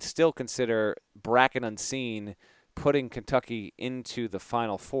 and I would still consider bracket unseen putting Kentucky into the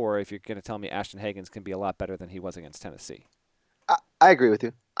Final Four if you're going to tell me Ashton Hagans can be a lot better than he was against Tennessee. I agree with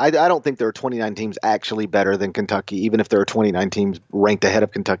you. I don't think there are 29 teams actually better than Kentucky, even if there are 29 teams ranked ahead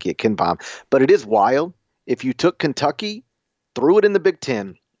of Kentucky at KenPom. But it is wild. If you took Kentucky, threw it in the Big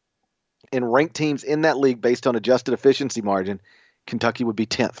Ten, and ranked teams in that league based on adjusted efficiency margin, Kentucky would be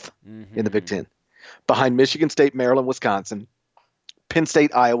 10th in the Big Ten, behind Michigan State, Maryland, Wisconsin, Penn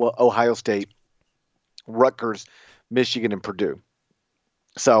State, Iowa, Ohio State, Rutgers, Michigan, and Purdue.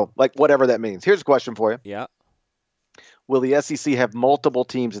 So, whatever that means. Here's a question for you. Yeah. Will the SEC have multiple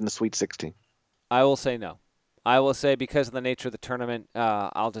teams in the Sweet 16? I will say no. I will say because of the nature of the tournament,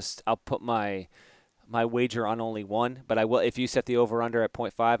 I'll put my wager on only one. But I will, if you set the over/under at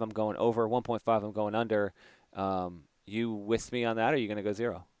 0.5, I'm going over. 1.5, I'm going under. You with me on that, or are you going to go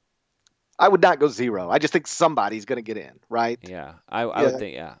 0? I would not go 0. I just think somebody's going to get in, right? Yeah, I would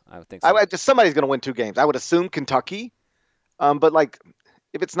think. Yeah, I would think so. Just somebody's going to win 2 games. I would assume Kentucky, but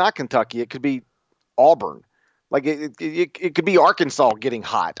if it's not Kentucky, it could be Auburn. Like it could be Arkansas getting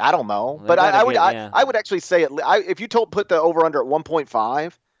hot. I don't know, Well, but I I would actually say it. If you put the over under at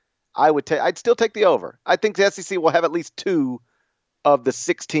 1.5, I'd still take the over. I think the SEC will have at least 2 of the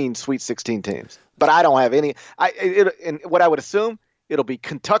 16 Sweet 16 teams, but I don't have any. And what I would assume it'll be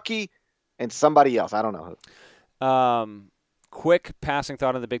Kentucky and somebody else. I don't know who. Quick passing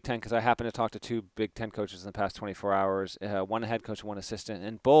thought on the Big Ten, because I happen to talk to 2 Big Ten coaches in the past 24 hours, one head coach and one assistant,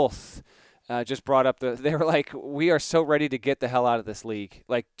 and both just brought up they were like, we are so ready to get the hell out of this league,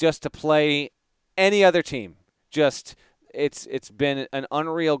 like just to play any other team. Just it's been an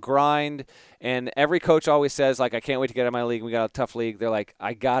unreal grind, and every coach always says, like, I can't wait to get out of my league. We got a tough league. They're like,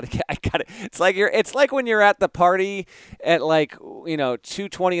 I got it. It's like when you're at the party at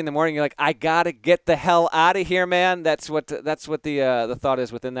 2:20 in the morning. You're like, I gotta get the hell out of here, man. That's what the thought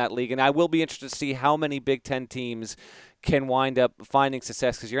is within that league, and I will be interested to see how many Big Ten teams can wind up finding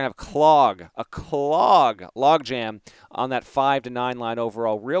success, because you're going to have a log jam on that 5-9 line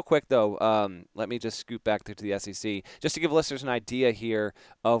overall. Real quick, though, let me just scoot back to the SEC, just to give listeners an idea here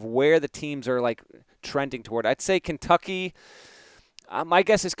of where the teams are like trending toward. I'd say Kentucky, my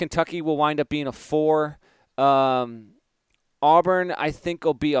guess is Kentucky will wind up being a 4. Auburn, I think,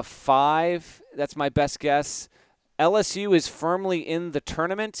 will be a 5. That's my best guess. LSU is firmly in the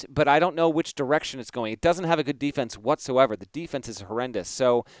tournament, but I don't know which direction it's going. It doesn't have a good defense whatsoever. The defense is horrendous.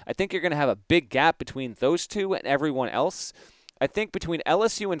 So I think you're going to have a big gap between those two and everyone else. I think between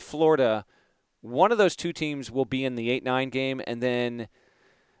LSU and Florida, one of those 2 teams will be in the 8-9 game, and then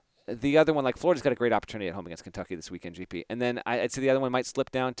the other one, like Florida's got a great opportunity at home against Kentucky this weekend, GP. And then I'd say the other one might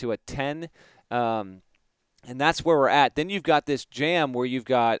slip down to a 10. And that's where we're at. Then you've got this jam where you've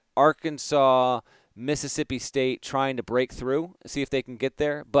got Arkansas, Mississippi State trying to break through, see if they can get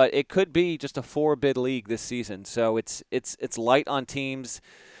there. But it could be just a 4-bid league this season. So it's light on teams.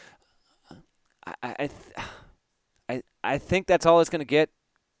 I think that's all it's going to get.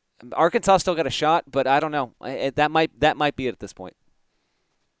 Arkansas still got a shot, but I don't know. That might be it at this point.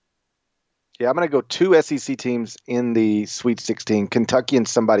 Yeah, I'm going to go 2 SEC teams in the Sweet 16, Kentucky and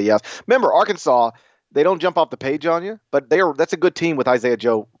somebody else. Remember, Arkansas, they don't jump off the page on you, but that's a good team with Isaiah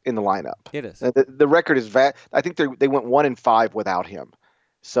Joe in the lineup. It is. The record is I think they went 1-5 without him.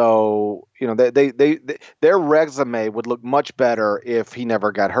 So, their resume would look much better if he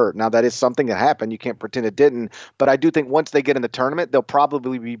never got hurt. Now, that is something that happened. You can't pretend it didn't. But I do think once they get in the tournament, they'll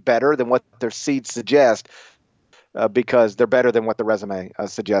probably be better than what their seeds suggest, because they're better than what the resume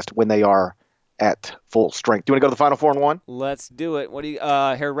suggests when they are at full strength. Do you want to go to the Final Four and 1? Let's do it. What do you?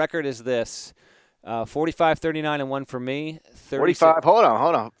 Her record is this: 45, 39, and 1 for me. 45. Hold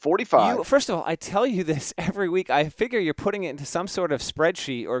on. 45. First of all, I tell you this every week. I figure you're putting it into some sort of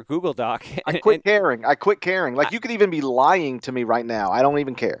spreadsheet or Google Doc. I quit caring. Like, you could even be lying to me right now. I don't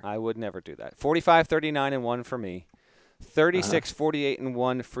even care. I would never do that. 45, 39, and 1 for me. 36, 48, and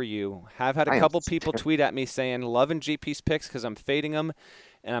 1 for you. Have had a couple people tweet at me saying, loving GP's picks because I'm fading them,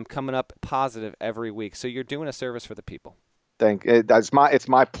 and I'm coming up positive every week. So you're doing a service for the people. It's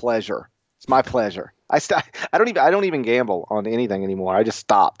my pleasure. It's my pleasure. I don't even gamble on anything anymore. I just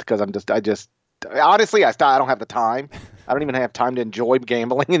stopped because honestly, I don't have the time. I don't even have time to enjoy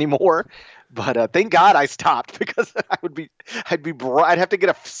gambling anymore. But thank God I stopped, because I'd have to get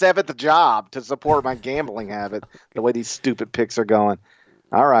a 7th job to support my gambling habit the way these stupid picks are going.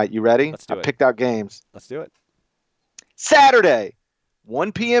 All right, you ready? Let's do it. I picked out games. Let's do it. Saturday,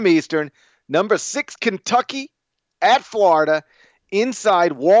 1 p.m. Eastern, number 6 Kentucky at Florida,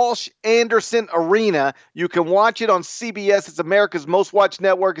 inside Walsh-Anderson Arena. You can watch it on CBS. It's America's most watched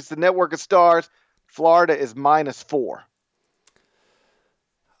network. It's the network of stars. Florida is -4.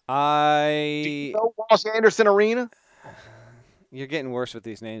 Do you know Walsh-Anderson Arena? You're getting worse with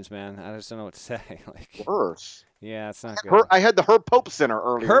these names, man. I just don't know what to say. Worse. Yeah, it's not good. I had the Herb Pope Center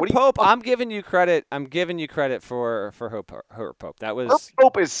earlier. Herb Pope, I'm giving you credit. I'm giving you credit for Herb Pope. That was Herb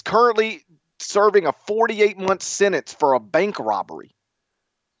Pope is currently serving a 48-month sentence for a bank robbery.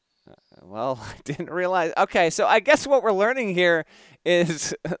 Well, I didn't realize. Okay, so I guess what we're learning here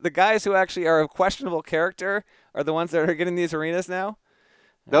is the guys who actually are of questionable character are the ones that are getting these arenas now.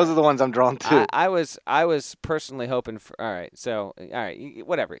 Those are the ones I'm drawn to. I was personally hoping for. All right,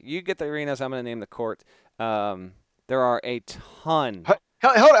 whatever. You get the arenas. I'm going to name the court. There are a ton.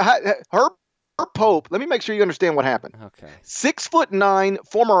 Herb Pope. Let me make sure you understand what happened. Okay. 6'9",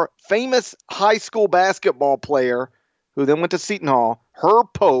 former famous high school basketball player who then went to Seton Hall.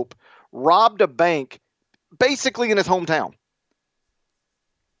 Herb Pope robbed a bank, basically in his hometown.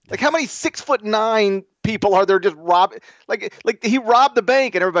 Like, how many 6'9" people are there just robbing? Like he robbed the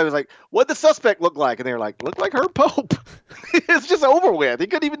bank, and everybody was like, "What'd the suspect look like?" And they were like, "Looked like Herb Pope." It's just over with. He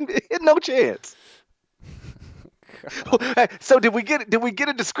had no chance. So did we get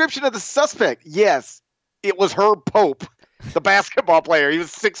a description of the suspect? Yes, it was Herb Pope, the basketball player. He was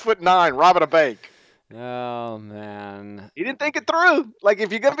 6'9", robbing a bank. Oh man, He didn't think it through. Like,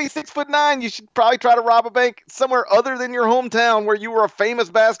 if you're gonna be 6'9", you should probably try to rob a bank somewhere other than your hometown where you were a famous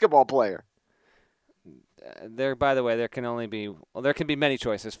basketball player. By the way, there can be many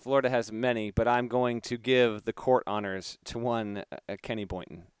choices. Florida has many, but I'm going to give the court honors to one Kenny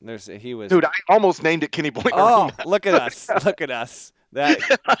Boynton. Dude, I almost named it Kenny Boynton. Oh, look at us! Look at us!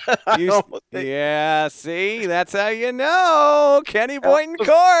 See, that's how you know Kenny Boynton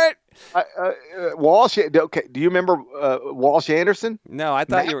Court. Walsh. Okay, do you remember Walsh Anderson? No, I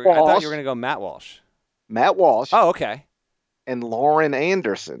thought you were going to go Matt Walsh. Matt Walsh. Oh, okay. And Lauren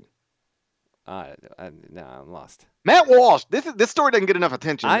Anderson. No, I'm lost. Matt Walsh. This story doesn't get enough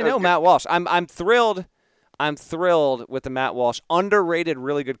attention. I know Matt Walsh. I'm thrilled. I'm thrilled with the Matt Walsh, underrated,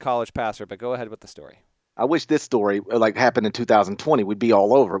 really good college passer. But go ahead with the story. I wish this story happened in 2020. We'd be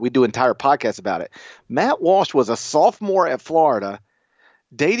all over it. We'd do entire podcasts about it. Matt Walsh was a sophomore at Florida,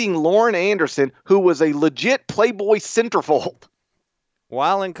 dating Lauren Anderson, who was a legit Playboy centerfold.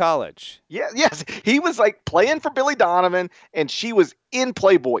 While in college. Yes. He was playing for Billy Donovan, and she was in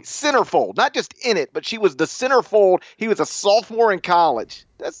Playboy. Centerfold. Not just in it, but she was the centerfold. He was a sophomore in college.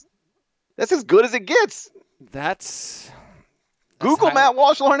 That's as good as it gets. That's Google Matt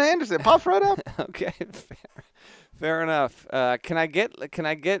Walsh, Lauren Anderson. Pops right up. Okay. Fair enough. Can I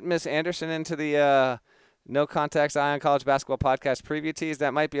get Miss Anderson into the No Context Eye on College Basketball Podcast preview tease?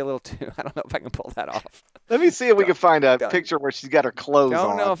 That might be a little too. I don't know if I can pull that off. Let me see if we can find a picture where she's got her clothes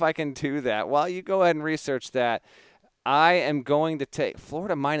on. Don't know if I can do that. While you go ahead and research that, I am going to take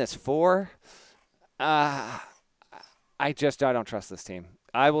Florida -4. I don't trust this team.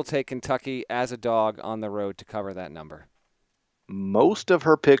 I will take Kentucky as a dog on the road to cover that number. Most of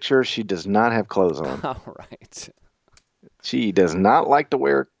her pictures, she does not have clothes on. All right. She does not like to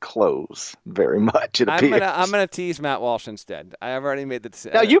wear clothes very much, it appears. I'm gonna tease Matt Walsh instead. I have already made the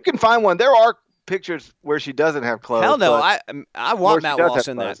decision. Now, you can find one. There are pictures where she doesn't have clothes. Hell no. I want Matt Walsh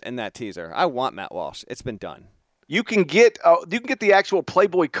in that teaser. I want Matt Walsh. It's been done. You can get the actual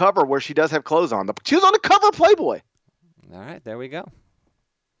Playboy cover where she does have clothes on. She was on the cover of Playboy. All right, there we go.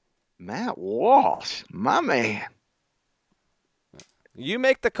 Matt Walsh, my man. You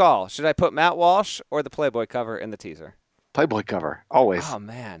make the call. Should I put Matt Walsh or the Playboy cover in the teaser? Playboy cover, always. Oh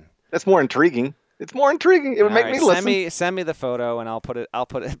man, that's more intriguing. It's more intriguing. It would make me listen. Send me the photo, and I'll put it.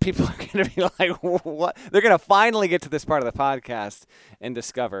 People are going to be like, "What?" They're going to finally get to this part of the podcast and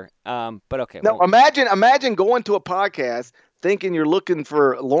discover. But okay. Now, imagine going to a podcast thinking you're looking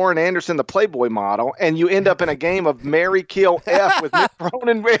for Lauren Anderson, the Playboy model, and you end up in a game of Marry, Kill, F with Nick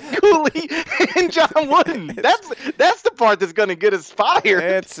Cronin, Red Cooley, and John Wooden. That's the part that's going to get us fired.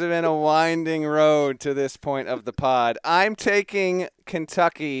 It's been a winding road to this point of the pod. I'm taking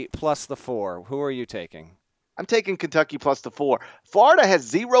Kentucky plus the 4. Who are you taking? I'm taking Kentucky plus the 4. Florida has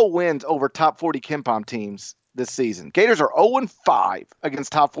 0 wins over top 40 KenPom teams this season. Gators are 0-5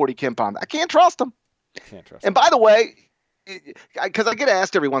 against top 40 KenPom. I can't trust them. And by the way, because I get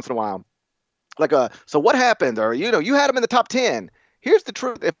asked every once in a while, so what happened? Or, you had them in the top 10. Here's the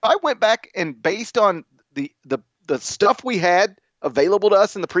truth. If I went back and based on the stuff we had available to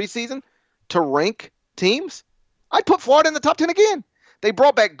us in the preseason to rank teams, I'd put Florida in the top 10 again. They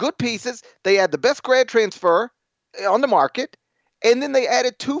brought back good pieces. They had the best grad transfer on the market. And then they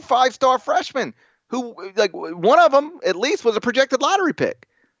added 2 5-star freshmen who, one of them at least was a projected lottery pick.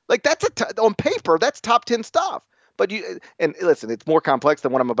 That's on paper, that's top 10 stuff. But and listen, it's more complex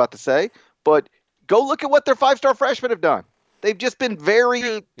than what I'm about to say, but go look at what their 5-star freshmen have done. They've just been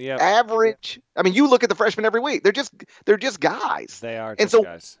very average. I mean, you look at the freshmen every week. They're just guys. They are just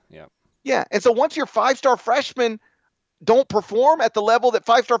guys. Yeah. Yeah. And so once your 5-star freshmen don't perform at the level that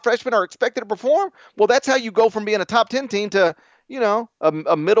 5-star freshmen are expected to perform, well, that's how you go from being a top 10 team to,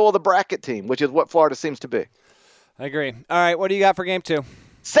 a middle of the bracket team, which is what Florida seems to be. I agree. All right. What do you got for game 2?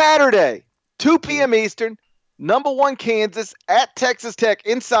 Saturday, 2 p.m. Eastern. Number 1 Kansas at Texas Tech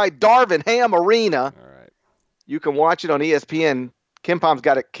inside Darvin Ham Arena. All right. You can watch it on ESPN. KenPom's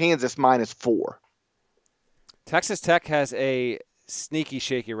got it Kansas -4. Texas Tech has a sneaky,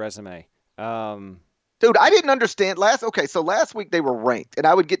 shaky resume. Dude, I didn't understand. Last week they were ranked, and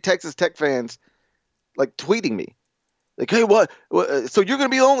I would get Texas Tech fans tweeting me. Hey, what? So you're going to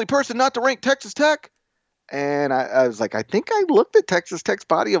be the only person not to rank Texas Tech? And I was like, I think I looked at Texas Tech's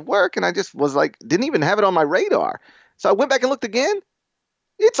body of work, and I just was didn't even have it on my radar. So I went back and looked again.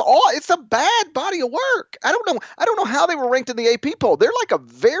 It's a bad body of work. I don't know how they were ranked in the AP poll. They're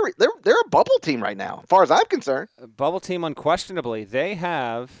they're a bubble team right now, as far as I'm concerned. A bubble team, unquestionably. They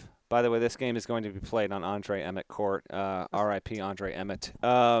have By the way, this game is going to be played on Andre Emmett Court. R.I.P. Andre Emmett.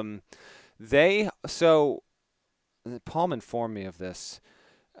 Palm informed me of this.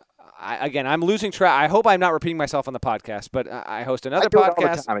 I'm losing track. I hope I'm not repeating myself on the podcast, but I host another podcast.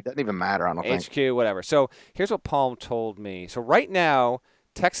 All the time. It doesn't even matter, I don't think. HQ, whatever. So here's what Palm told me. So right now,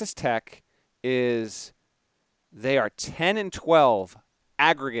 Texas Tech they are 10-12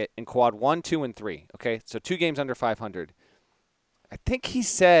 aggregate in quad 1, 2, and 3. Okay, so 2 games under 500. I think he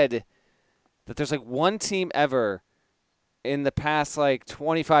said that there's like one team ever in the past like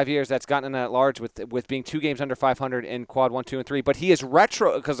 25 years that's gotten in at large with being 2 games under 500 in quad 1, 2, and 3. But he is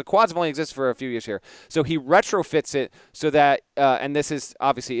because the quads have only existed for a few years here. So he retrofits it so that, and this is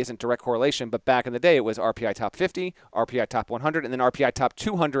obviously isn't direct correlation, but back in the day it was RPI top 50, RPI top 100, and then RPI top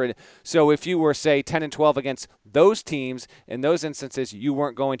 200. So if you were, say, 10-12 against those teams, in those instances, you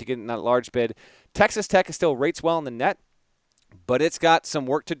weren't going to get in that large bid. Texas Tech is still rates well in the net, but it's got some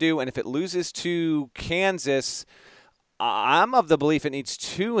work to do. And if it loses to Kansas, I'm of the belief it needs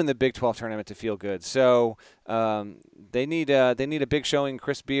 2 in the Big 12 tournament to feel good. So they need a big showing.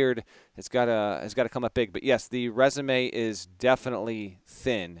 Chris Beard has got to come up big. But yes, the resume is definitely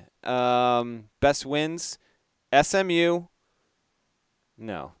thin. Best wins, SMU.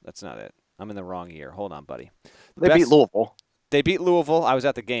 No, that's not it. I'm in the wrong year. Hold on, buddy. Beat Louisville. They beat Louisville. I was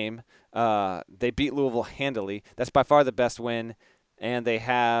at the game. They beat Louisville handily. That's by far the best win. And they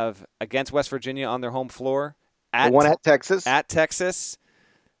have against West Virginia on their home floor. One at Texas. At Texas.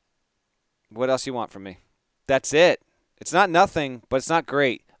 What else you want from me? That's it. It's not nothing, but it's not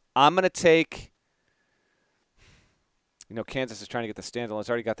great. I'm going to take Kansas is trying to get the standalone. It's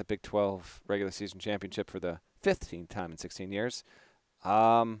already got the Big 12 regular season championship for the 15th time in 16 years.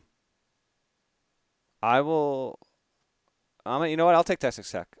 I'll take Texas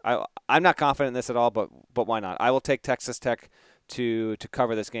Tech. I'm not confident in this at all, but why not? I will take Texas Tech to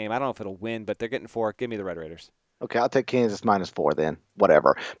cover this game. I don't know if it'll win, but they're getting 4. Give me the Red Raiders. Okay, I'll take Kansas -4 then.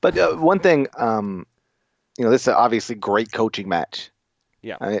 Whatever. But one thing, this is obviously great coaching match.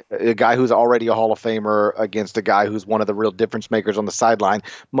 Yeah. A guy who's already a Hall of Famer against a guy who's one of the real difference makers on the sideline.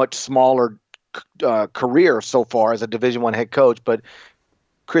 Much smaller career so far as a Division I head coach, but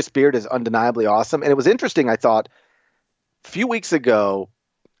Chris Beard is undeniably awesome. And it was interesting, I thought, a few weeks ago,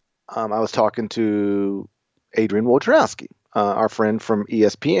 I was talking to Adrian Wojnarowski, our friend from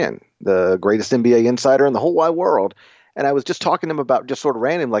ESPN, the greatest NBA insider in the whole wide world. And I was just talking to him about just sort of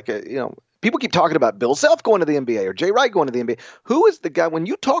random, people keep talking about Bill Self going to the NBA or Jay Wright going to the NBA. Who is the guy, when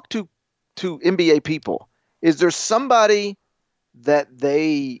you talk to NBA people, is there somebody that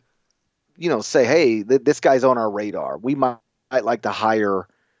they, say, hey, this guy's on our radar. We might like to hire,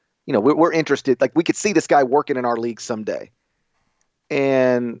 we're interested. Like we could see this guy working in our league someday.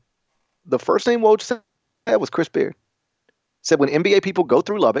 And the first name Woj said was Chris Beard. Said when NBA people go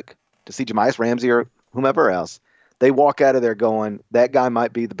through Lubbock to see Jamias Ramsey or whomever else, they walk out of there going, that guy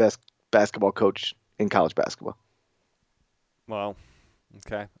might be the best basketball coach in college basketball. Well,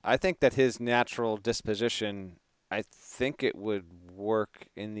 okay. I think that his natural disposition, I think it would work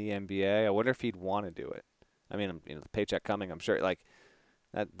in the NBA. I wonder if he'd want to do it. I mean, the paycheck coming, I'm sure.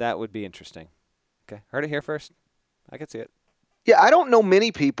 That would be interesting. Okay, heard it here first. I could see it. Yeah, I don't know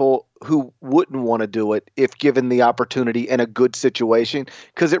many people who wouldn't want to do it if given the opportunity in a good situation,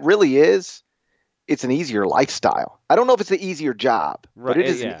 because it really is. It's an easier lifestyle. I don't know if it's an easier job, but it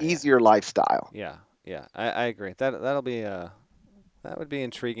is an easier lifestyle. Yeah, I agree. That'll be that would be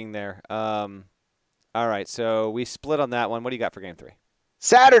intriguing there. All right, so we split on that one. What do you got for Game 3?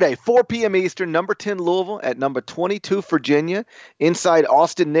 Saturday, 4 p.m. Eastern, number 10 Louisville at number 22 Virginia, inside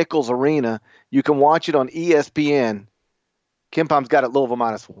Austin Nichols Arena. You can watch it on ESPN. KenPom's got it Louisville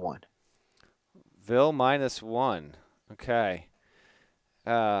 -1. Ville -1. Okay.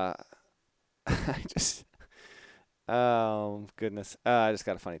 Oh goodness. I just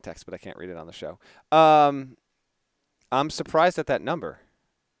got a funny text, but I can't read it on the show. I'm surprised at that number.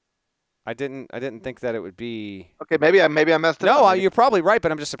 I didn't think that it would be. Okay, maybe I messed it up. No, you're probably right,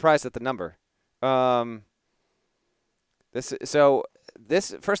 but I'm just surprised at the number. This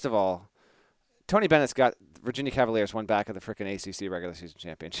first of all, Tony Bennett's got Virginia Cavaliers one back of the freaking ACC regular season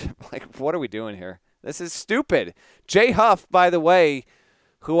championship. What are we doing here? This is stupid. Jay Huff, by the way,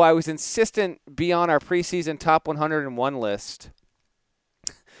 who I was insistent be on our preseason top 101 list,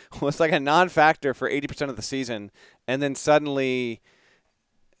 was like a non-factor for 80% of the season, and then suddenly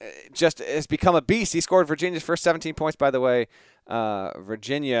just has become a beast. He scored Virginia's first 17 points, by the way.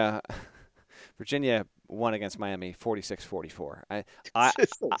 Virginia won against Miami 46-44.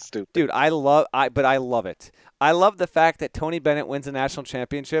 It's so stupid. Dude, I love it. I love the fact that Tony Bennett wins a national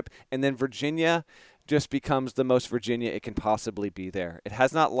championship and then Virginia just becomes the most Virginia it can possibly be there. It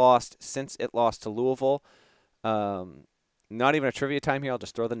has not lost since it lost to Louisville. Not even a trivia time here. I'll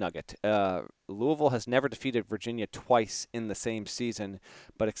just throw the nugget. Louisville has never defeated Virginia twice in the same season,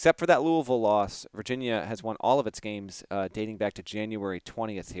 but except for that Louisville loss, Virginia has won all of its games dating back to January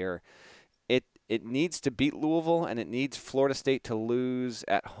 20th here. It needs to beat Louisville, and it needs Florida State to lose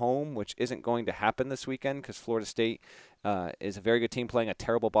at home, which isn't going to happen this weekend because Florida State is a very good team playing a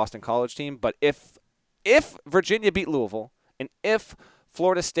terrible Boston College team. But if Virginia beat Louisville and if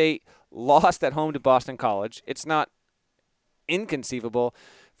Florida State lost at home to Boston College, it's not inconceivable.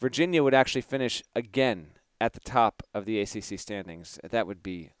 Virginia would actually finish again at the top of the ACC standings. That would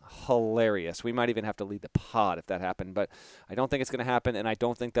be hilarious. We might even have to lead the pod if that happened, but I don't think it's going to happen, and I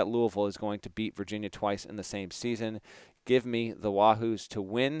don't think that Louisville is going to beat Virginia twice in the same season. Give me the Wahoos to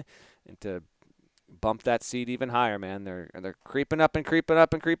win and to bump that seed even higher, man. They're creeping up and creeping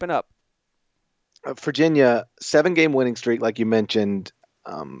up and creeping up. Virginia, 7-game winning streak, like you mentioned.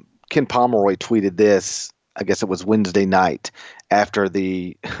 Ken Pomeroy tweeted this. I guess it was Wednesday night after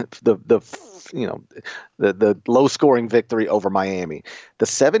the low-scoring victory over Miami. The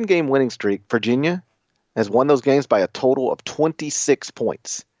 7-game winning streak, Virginia has won those games by a total of 26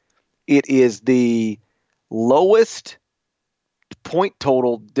 points. It is the lowest point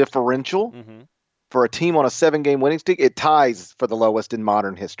total differential for a team on a 7-game winning streak. It ties for the lowest in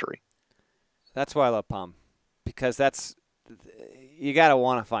modern history. That's why I love Pom, because you got to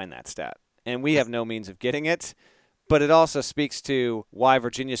want to find that stat. And we have no means of getting it. But it also speaks to why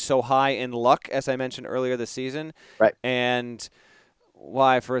Virginia's so high in luck, as I mentioned earlier this season. Right. And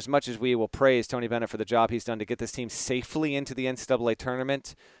why, for as much as we will praise Tony Bennett for the job he's done to get this team safely into the NCAA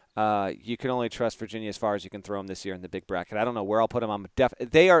tournament, you can only trust Virginia as far as you can throw them this year in the big bracket. I don't know where I'll put them.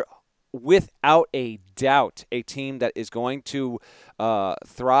 They are, without a doubt, a team that is going to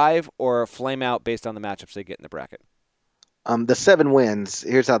thrive or flame out based on the matchups they get in the bracket. The 7 wins,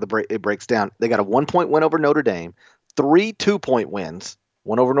 here's how it breaks down. They got a 1-point win over Notre Dame, 3 2-point wins,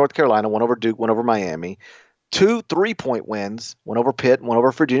 one over North Carolina, one over Duke, one over Miami, 2 3-point wins, one over Pitt, one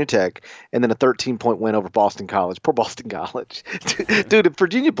over Virginia Tech, and then a 13-point win over Boston College. Poor Boston College. Dude, if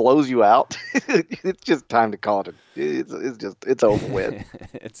Virginia blows you out, it's just time to call it. It's over with.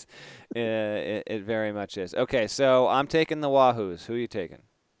 It very much is. Okay, so I'm taking the Wahoos. Who are you taking?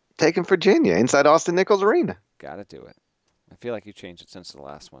 Taking Virginia inside Austin Nichols Arena. Got to do it. I feel like you changed it since the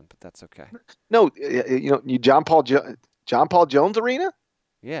last one, but that's okay. No, John Paul Jones Arena?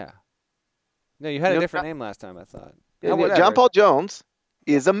 Yeah. No, you had a different name last time, I thought. John Paul Jones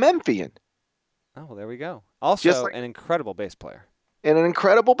is a Memphian. Oh, well, there we go. Also, an incredible bass player. And an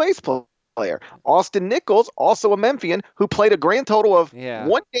incredible bass player. Austin Nichols, also a Memphian, who played a grand total of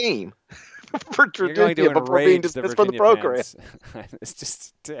 1 game for Virginia before being dismissed from the program. It's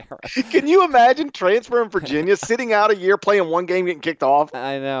just terrible. Can you imagine transferring Virginia, sitting out a year, playing 1 game, getting kicked off?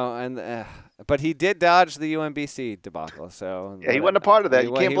 I know, and but he did dodge the UMBC debacle. So yeah, he wasn't a part of that.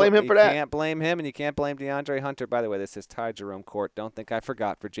 You can't blame him for that. You can't blame him, and you can't blame DeAndre Hunter. By the way, this is Ty Jerome Court. Don't think I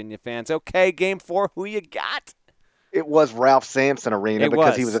forgot, Virginia fans. Okay, Game 4, who you got? It was Ralph Sampson Arena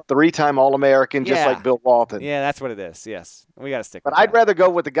because he was a 3-time All-American, just like Bill Walton. Yeah, that's what it is. Yes, we got to stick with that. But I'd rather go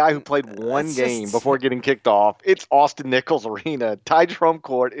with the guy who played 1 game before getting kicked off. It's Austin Nichols Arena. Ty Jerome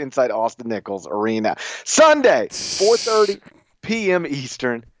Court inside Austin Nichols Arena. Sunday, 4:30 p.m.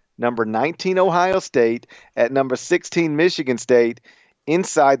 Eastern, number 19 Ohio State at number 16 Michigan State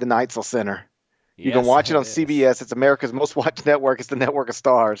inside the Neitzel Center. You can watch it on CBS. It's America's most watched network. It's the network of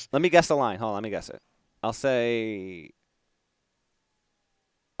stars. Let me guess the line. Hold on, let me guess it. I'll say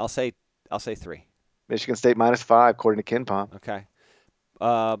 3. Michigan State -5, according to Ken Pom. Okay.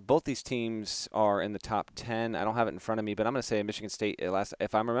 Both these teams are in the top 10. I don't have it in front of me, but I'm going to say Michigan State,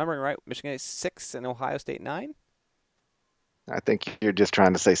 if I'm remembering right, Michigan State 6 and Ohio State 9? I think you're just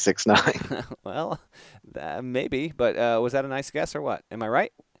trying to say 6-9. Well, maybe, but was that a nice guess or what? Am I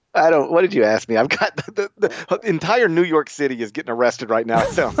right? What did you ask me? I've got the entire New York City is getting arrested right now. It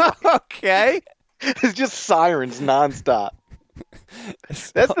sounds like. Okay. It's just sirens nonstop.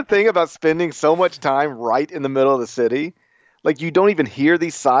 That's the thing about spending so much time right in the middle of the city. Like, you don't even hear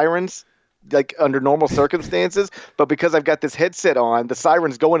these sirens like under normal circumstances, but because I've got this headset on, the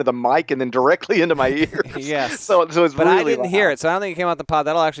sirens go into the mic and then directly into my ears. Yes. So it's but really I didn't loud. hear it, so I don't think it came out the pod.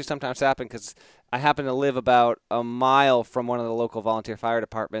 That'll actually sometimes happen because I happen to live about a mile from one of the local volunteer fire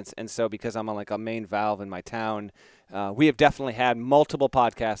departments, and so because I'm on like a main valve in my town, we have definitely had multiple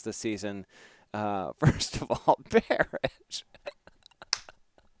podcasts this season. First of all, Parrish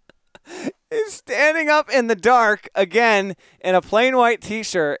is standing up in the dark again in a plain white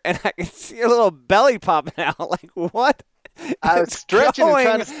T-shirt, and I can see a little belly popping out. Like, what I was stretching and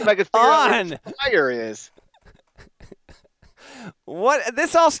trying to see if I could figure out where the fire is. What?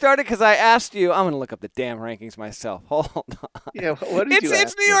 This all started because I asked you. I'm going to look up the damn rankings myself. Hold on. Yeah, what did you It's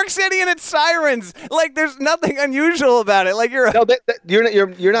ask New me? York City and it's sirens. Like there's nothing unusual about it. Like you're No,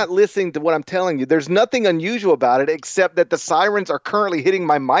 you're not listening to what I'm telling you. There's nothing unusual about it except that the sirens are currently hitting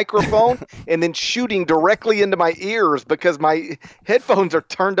my microphone and then shooting directly into my ears because my headphones are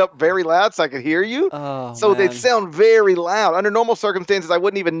turned up very loud so I could hear you. Oh, so they man. sound very loud. Under normal circumstances, I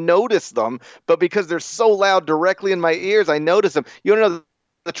wouldn't even notice them, but because they're so loud directly in my ears, I notice them. You want to know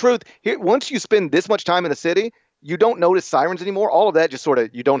the truth? Here, once you spend this much time in the city, you don't notice sirens anymore. All of that just sort of,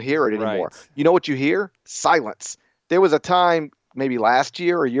 you don't hear it anymore. Right. You know what you hear? Silence. There was a time, maybe last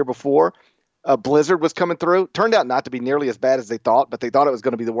year or a year before, a blizzard was coming through. Turned out not to be nearly as bad as they thought, but they thought it was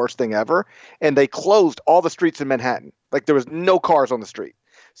going to be the worst thing ever. And they closed all the streets in Manhattan. Like there was no cars on the street.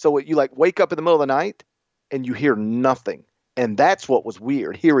 So you like wake up in the middle of the night and you hear nothing. And that's what was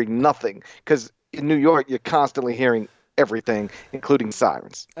weird, hearing nothing. Because in New York, you're constantly hearing everything, including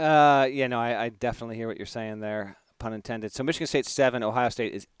sirens. I definitely hear what you're saying there. Pun intended. So Michigan State's 7, Ohio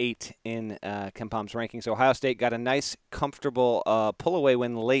State is 8 in KenPom's rankings. Ohio State got a nice, comfortable pull-away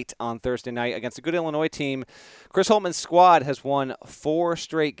win late on Thursday night against a good Illinois team. Chris Holtman's squad has won 4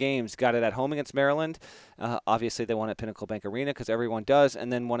 straight games. Got it at home against Maryland. Obviously, they won at Pinnacle Bank Arena because everyone does,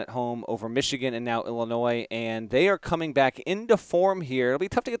 and then won at home over Michigan and now Illinois. And they are coming back into form here. It'll be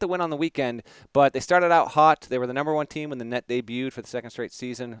tough to get the win on the weekend, but they started out hot. They were the number 1 team when the net debuted for the second straight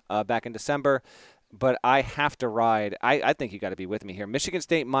season back in December. But I have to ride. I think you got to be with me here. Michigan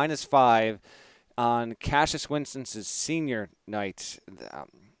State -5 on Cassius Winston's senior night.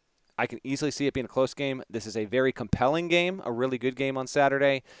 I can easily see it being a close game. This is a very compelling game, a really good game on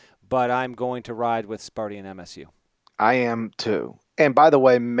Saturday, but I'm going to ride with Sparty and MSU. I am too. And by the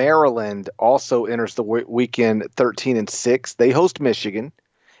way, Maryland also enters the weekend 13-6. They host Michigan.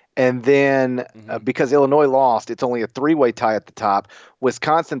 And then because Illinois lost, it's only a 3-way tie at the top.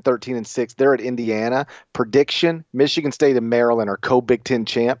 Wisconsin 13-6. They're at Indiana. Prediction: Michigan State and Maryland are co-Big Ten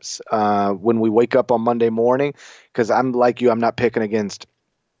champs when we wake up on Monday morning. Because I'm like you, I'm not picking against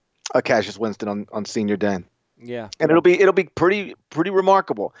Cassius Winston on senior day. Yeah, and it'll be pretty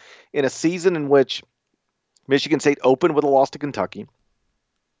remarkable in a season in which Michigan State opened with a loss to Kentucky,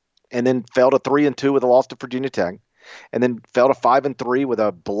 and then fell to 3-2 with a loss to Virginia Tech, and then fell to 5-3 with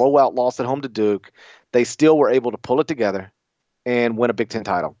a blowout loss at home to Duke. They still were able to pull it together and win a Big Ten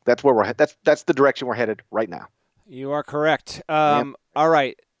title. That's where that's the direction we're headed right now. You are correct. All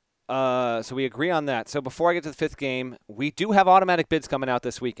right. So we agree on that. So before I get to the 5th game, we do have automatic bids coming out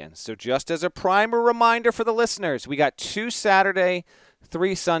this weekend. So just as a primer reminder for the listeners, we got 2 Saturday,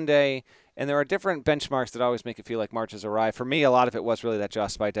 3 Sunday, and there are different benchmarks that always make it feel like March has arrived. For me, a lot of it was really that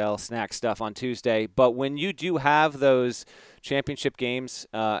Josh Spidell snack stuff on Tuesday. But when you do have those championship games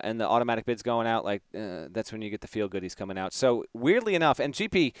and the automatic bids going out, that's when you get the feel goodies coming out. So weirdly enough, and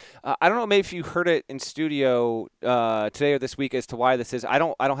GP, I don't know maybe if you heard it in studio today or this week as to why this is. I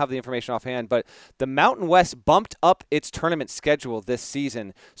don't have the information offhand, but the Mountain West bumped up its tournament schedule this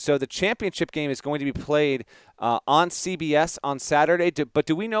season. So the championship game is going to be played on CBS on Saturday. But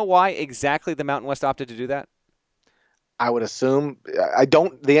do we know why exactly the Mountain West opted to do that? I would assume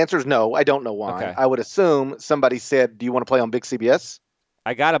the answer is no. I don't know why. Okay. I would assume somebody said, "Do you want to play on Big CBS?"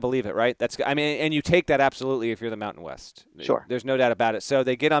 I gotta believe it, right? And you take that absolutely if you're the Mountain West. Sure. There's no doubt about it. So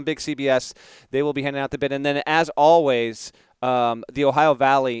they get on Big CBS. They will be handing out the bid, and then as always, the Ohio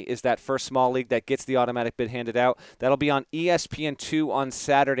Valley is that first small league that gets the automatic bid handed out. That'll be on ESPN2 on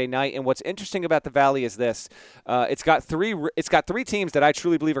Saturday night. And what's interesting about the Valley is this: it's got three teams that I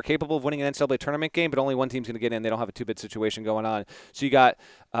truly believe are capable of winning an NCAA tournament game, but only one team's going to get in. They don't have a 2-bid situation going on. So you got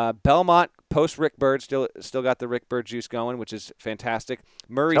Belmont post Rick Byrd, still got the Rick Byrd juice going, which is fantastic.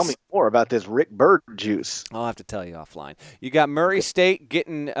 Murray. Tell me more about this Rick Byrd juice. I'll have to tell you offline. You got Murray State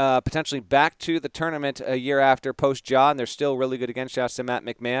getting potentially back to the tournament a year after post John. They're still really good against. Shouts to Matt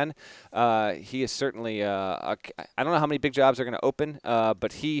McMahon. He is certainly I don't know how many big jobs are going to open,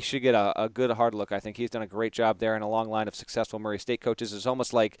 but he should get a good hard look. I think he's done a great job there in a long line of successful Murray State coaches. It's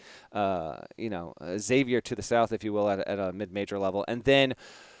almost like Xavier to the south, if you will, at a mid-major level. And then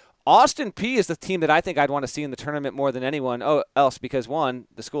Austin Peay is the team that I think I'd want to see in the tournament more than anyone else because, one,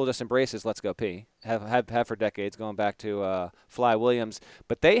 the school just embraces Let's Go Peay, have for decades, going back to Fly Williams.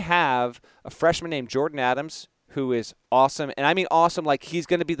 But they have a freshman named Jordan Adams who is awesome. And I mean awesome like he's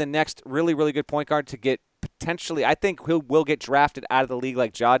going to be the next really, really good point guard to get potentially – I think will get drafted out of the league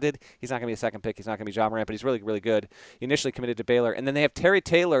like Ja did. He's not going to be a second pick. He's not going to be Ja Morant, but he's really, really good. He initially committed to Baylor. And then they have Terry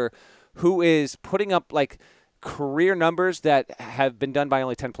Taylor, who is putting up like – career numbers that have been done by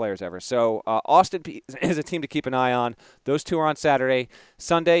only 10 players ever. So Austin is a team to keep an eye on. Those two are on Saturday.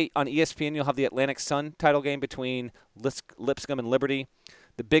 Sunday on ESPN, you'll have the Atlantic Sun title game between Lipscomb and Liberty.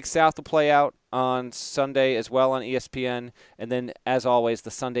 The Big South will play out on Sunday as well on ESPN. And then, as always, the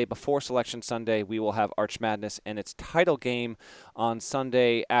Sunday before Selection Sunday, we will have Arch Madness and its title game on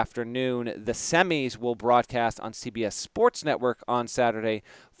Sunday afternoon. The semis will broadcast on CBS Sports Network on Saturday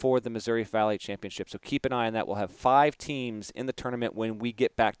for the Missouri Valley Championship. So keep an eye on that. We'll have 5 teams in the tournament when we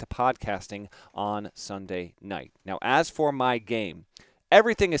get back to podcasting on Sunday night. Now, as for my game,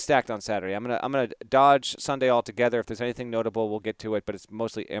 everything is stacked on Saturday. I'm gonna dodge Sunday altogether. If there's anything notable, we'll get to it, but it's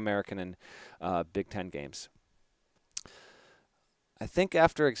mostly American and Big Ten games. I think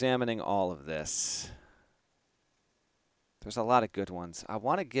after examining all of this, there's a lot of good ones. I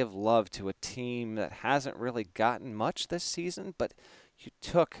want to give love to a team that hasn't really gotten much this season, but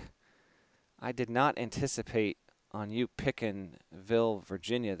I did not anticipate on you picking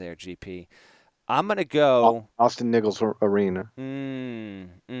Virginia there, GP. I'm going to go Austin Nichols Arena.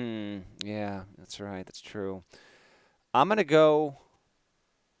 Yeah, that's right. That's true. I'm going to go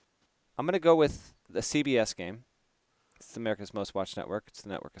with the CBS game. It's America's Most Watched Network. It's the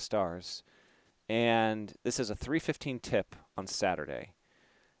Network of Stars. And this is a 3:15 tip on Saturday.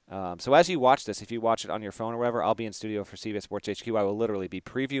 So as you watch this, if you watch it on your phone or whatever, I'll be in studio for CBS Sports HQ. I will literally be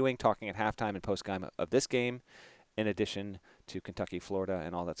previewing, talking at halftime and post-game of this game, in addition to Kentucky, Florida,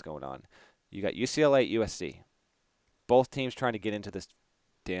 and all that's going on. You got UCLA, USC. Both teams trying to get into this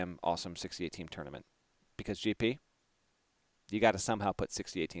damn awesome 68-team tournament. Because, GP, you got to somehow put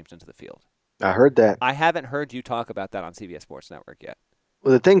 68 teams into the field. I heard that. I haven't heard you talk about that on CBS Sports Network yet.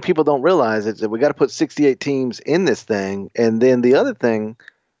 Well, the thing people don't realize is that we got to put 68 teams in this thing. And then the other thing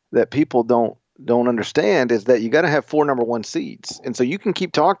that people don't understand is that you got to have 4 number 1 seeds. And so you can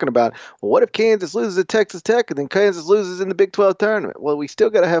keep talking about, well, what if Kansas loses at Texas Tech and then Kansas loses in the Big 12 tournament? Well, we still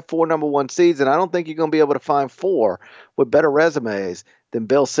got to have 4 number 1 seeds, and I don't think you're going to be able to find 4 with better resumes than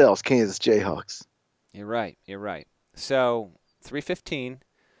Bill Self's Kansas Jayhawks. You're right. So 3:15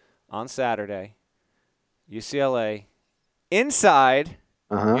 on Saturday, UCLA, inside.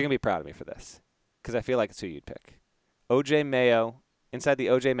 You're going to be proud of me for this because I feel like it's who you'd pick. O.J. Mayo, inside the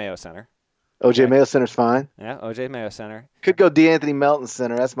O.J. Mayo Center. O.J. Mayo Center's fine. Yeah, O.J. Mayo Center. Could go DeAnthony Melton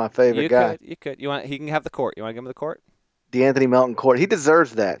Center. That's my favorite guy. You could. He can have the court. You want to give him the court? DeAnthony Melton Court. He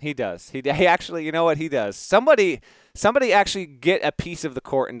deserves that. He does. He actually, you know what he does? Somebody actually get a piece of the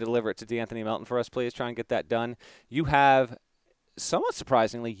court and deliver it to DeAnthony Melton for us, please. Try and get that done. You have, somewhat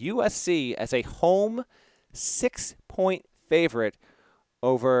surprisingly, USC as a home 6-point favorite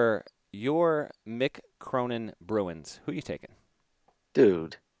over your Mick Cronin Bruins. Who are you taking?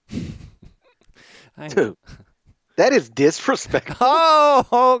 Dude. I know. Dude. That is disrespectful.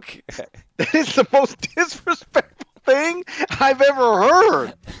 Oh, okay. That is the most disrespectful thing I've ever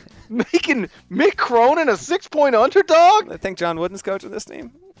heard. Making Mick Cronin a 6-point underdog? I think John Wooden's coaching this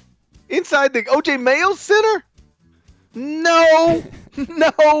team. Inside the O.J. Mayo Center? No.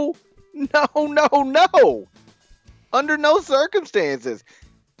 No. Under no circumstances.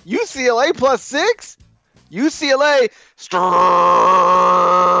 UCLA plus 6? UCLA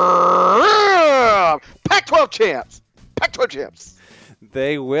Pac-12 champs. Pac-12 champs.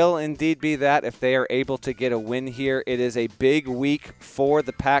 They will indeed be that if they are able to get a win here. It is a big week for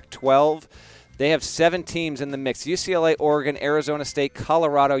the Pac-12. They have 7 teams in the mix. UCLA, Oregon, Arizona State,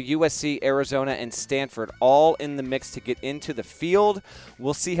 Colorado, USC, Arizona, and Stanford all in the mix to get into the field.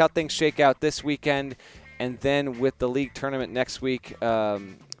 We'll see how things shake out this weekend. And then with the league tournament next week,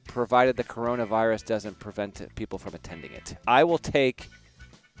 provided the coronavirus doesn't prevent people from attending it. I will take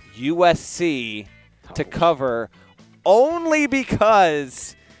USC to cover only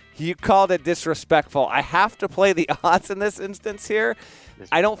because you called it disrespectful. I have to play the odds in this instance here.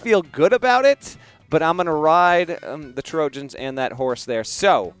 I don't feel good about it, but I'm going to ride the Trojans and that horse there.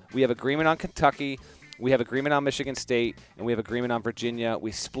 So we have agreement on Kentucky. We have agreement on Michigan State, and we have agreement on Virginia.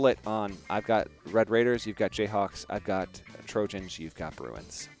 We split on, I've got Red Raiders, you've got Jayhawks, I've got Trojans, you've got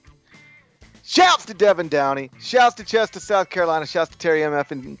Bruins. Shouts to Devin Downey. Shouts to Chester, South Carolina. Shouts to Terry M.F.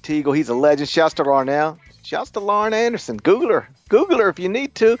 and Teagle. He's a legend. Shouts to Larnell. Shouts to Lauren Anderson. Google her if you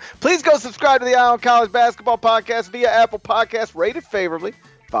need to. Please go subscribe to the Eye on College Basketball Podcast via Apple Podcasts. Rated favorably.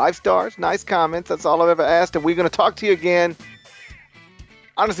 5 stars. Nice comments. That's all I've ever asked. And we're going to talk to you again.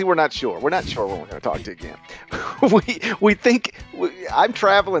 Honestly, we're not sure. We're not sure when we're going to talk to you again. we think I'm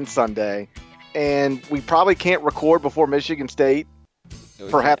traveling Sunday, and we probably can't record before Michigan State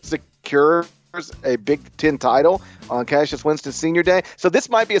perhaps secures a Big Ten title on Cassius Winston Senior Day. So this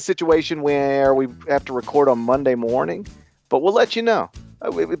might be a situation where we have to record on Monday morning, but we'll let you know.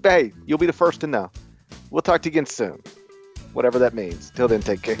 Hey, you'll be the first to know. We'll talk to you again soon, whatever that means. Till then,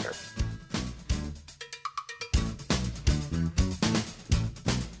 take care.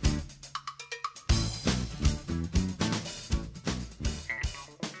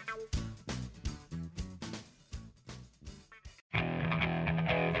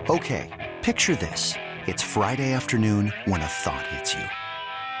 Okay, picture this. It's Friday afternoon when a thought hits you.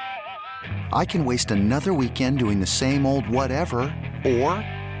 I can waste another weekend doing the same old whatever, or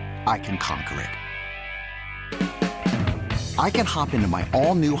I can conquer it. I can hop into my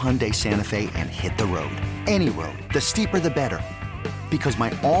all-new Hyundai Santa Fe and hit the road. Any road. The steeper, the better. Because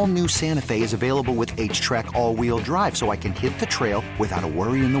my all-new Santa Fe is available with H-Track all-wheel drive, so I can hit the trail without a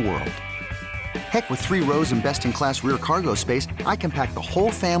worry in the world. Heck, with 3 rows and best-in-class rear cargo space, I can pack the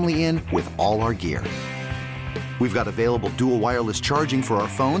whole family in with all our gear. We've got available dual wireless charging for our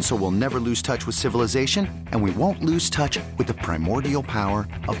phones, so we'll never lose touch with civilization, and we won't lose touch with the primordial power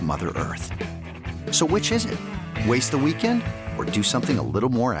of Mother Earth. So which is it? Waste the weekend or do something a little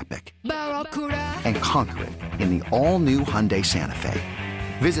more epic? And conquer it in the all-new Hyundai Santa Fe.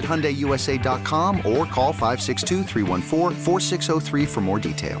 Visit HyundaiUSA.com or call 562-314-4603 for more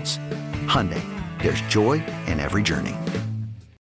details. Hyundai, there's joy in every journey.